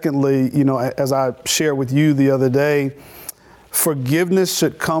then secondly, as I shared with you the other day, forgiveness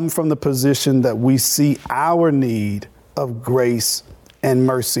should come from the position that we see our need of grace and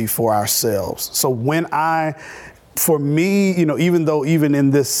mercy for ourselves. So for me, even though even in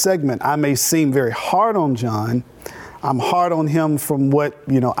this segment, I may seem very hard on John, I'm hard on him from what,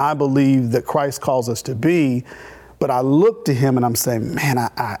 I believe that Christ calls us to be, but I look to him and I'm saying, man,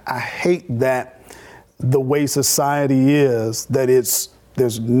 I hate that the way society is, that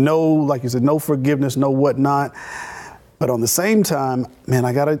there's no, like you said, no forgiveness, no whatnot. But on the same time, man,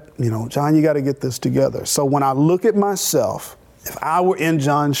 I gotta, John, you gotta get this together. So when I look at myself, if I were in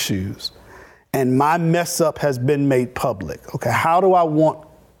John's shoes and my mess up has been made public, okay, how do I want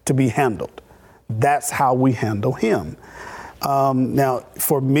to be handled? That's how we handle him. Now,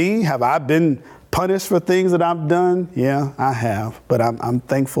 for me, have I been punished for things that I've done? Yeah, I have. But I'm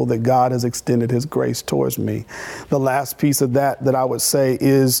thankful that God has extended his grace towards me. The last piece of that I would say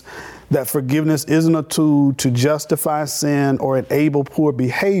is that forgiveness isn't a tool to justify sin or enable poor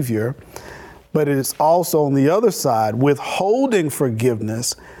behavior, but it is also on the other side, withholding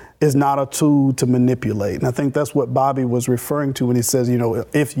forgiveness is not a tool to manipulate. And I think that's what Bobby was referring to when he says,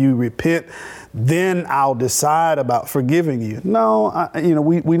 if you repent, then I'll decide about forgiving you. No,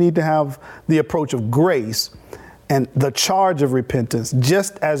 we need to have the approach of grace and the charge of repentance,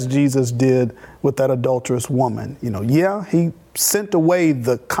 just as Jesus did with that adulterous woman. He sent away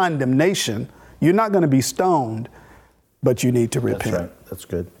the condemnation. You're not going to be stoned, but you need to repent. That's right. That's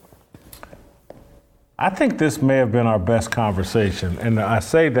good. I think this may have been our best conversation, and I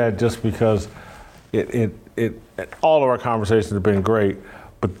say that just because all of our conversations have been great,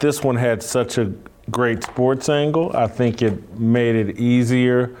 but this one had such a great sports angle. I think it made it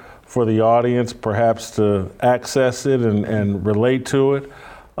easier for the audience perhaps to access it and relate to it.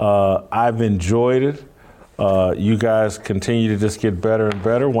 I've enjoyed it. You guys continue to just get better and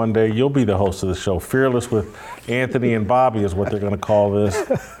better. One day you'll be the host of the show. Fearless with Anthony and Bobby is what they're going to call this.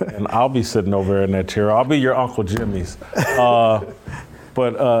 And I'll be sitting over there in that chair. I'll be your Uncle Jimmy's. But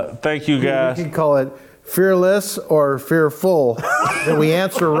thank you guys. We can call it Fearless or Fearful, that we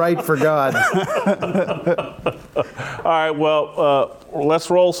answer right for God. All right, well, let's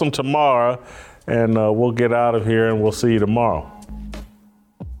roll some tomorrow, and we'll get out of here, and we'll see you tomorrow.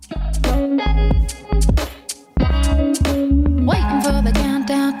 Waiting for the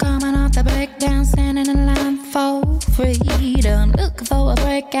countdown, coming off the breakdown, standing in line for freedom. Looking for a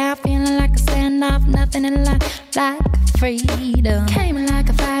breakout, feeling like a standoff, nothing in life like freedom. Came in like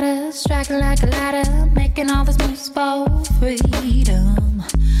a fighter, striking like a ladder, making all these moves for freedom.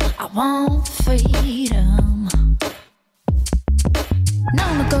 I want freedom.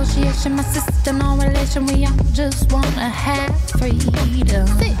 No negotiation, my sister, no relation. We all just wanna have freedom.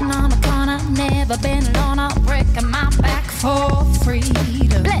 Sitting on a corner, never been alone. I'll break my back for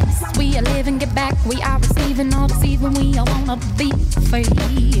freedom. Blessed, we are living, get back. We are receiving, no deceiving. We all wanna be free.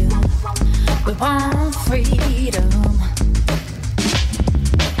 We want freedom.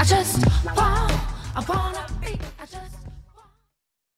 I wanna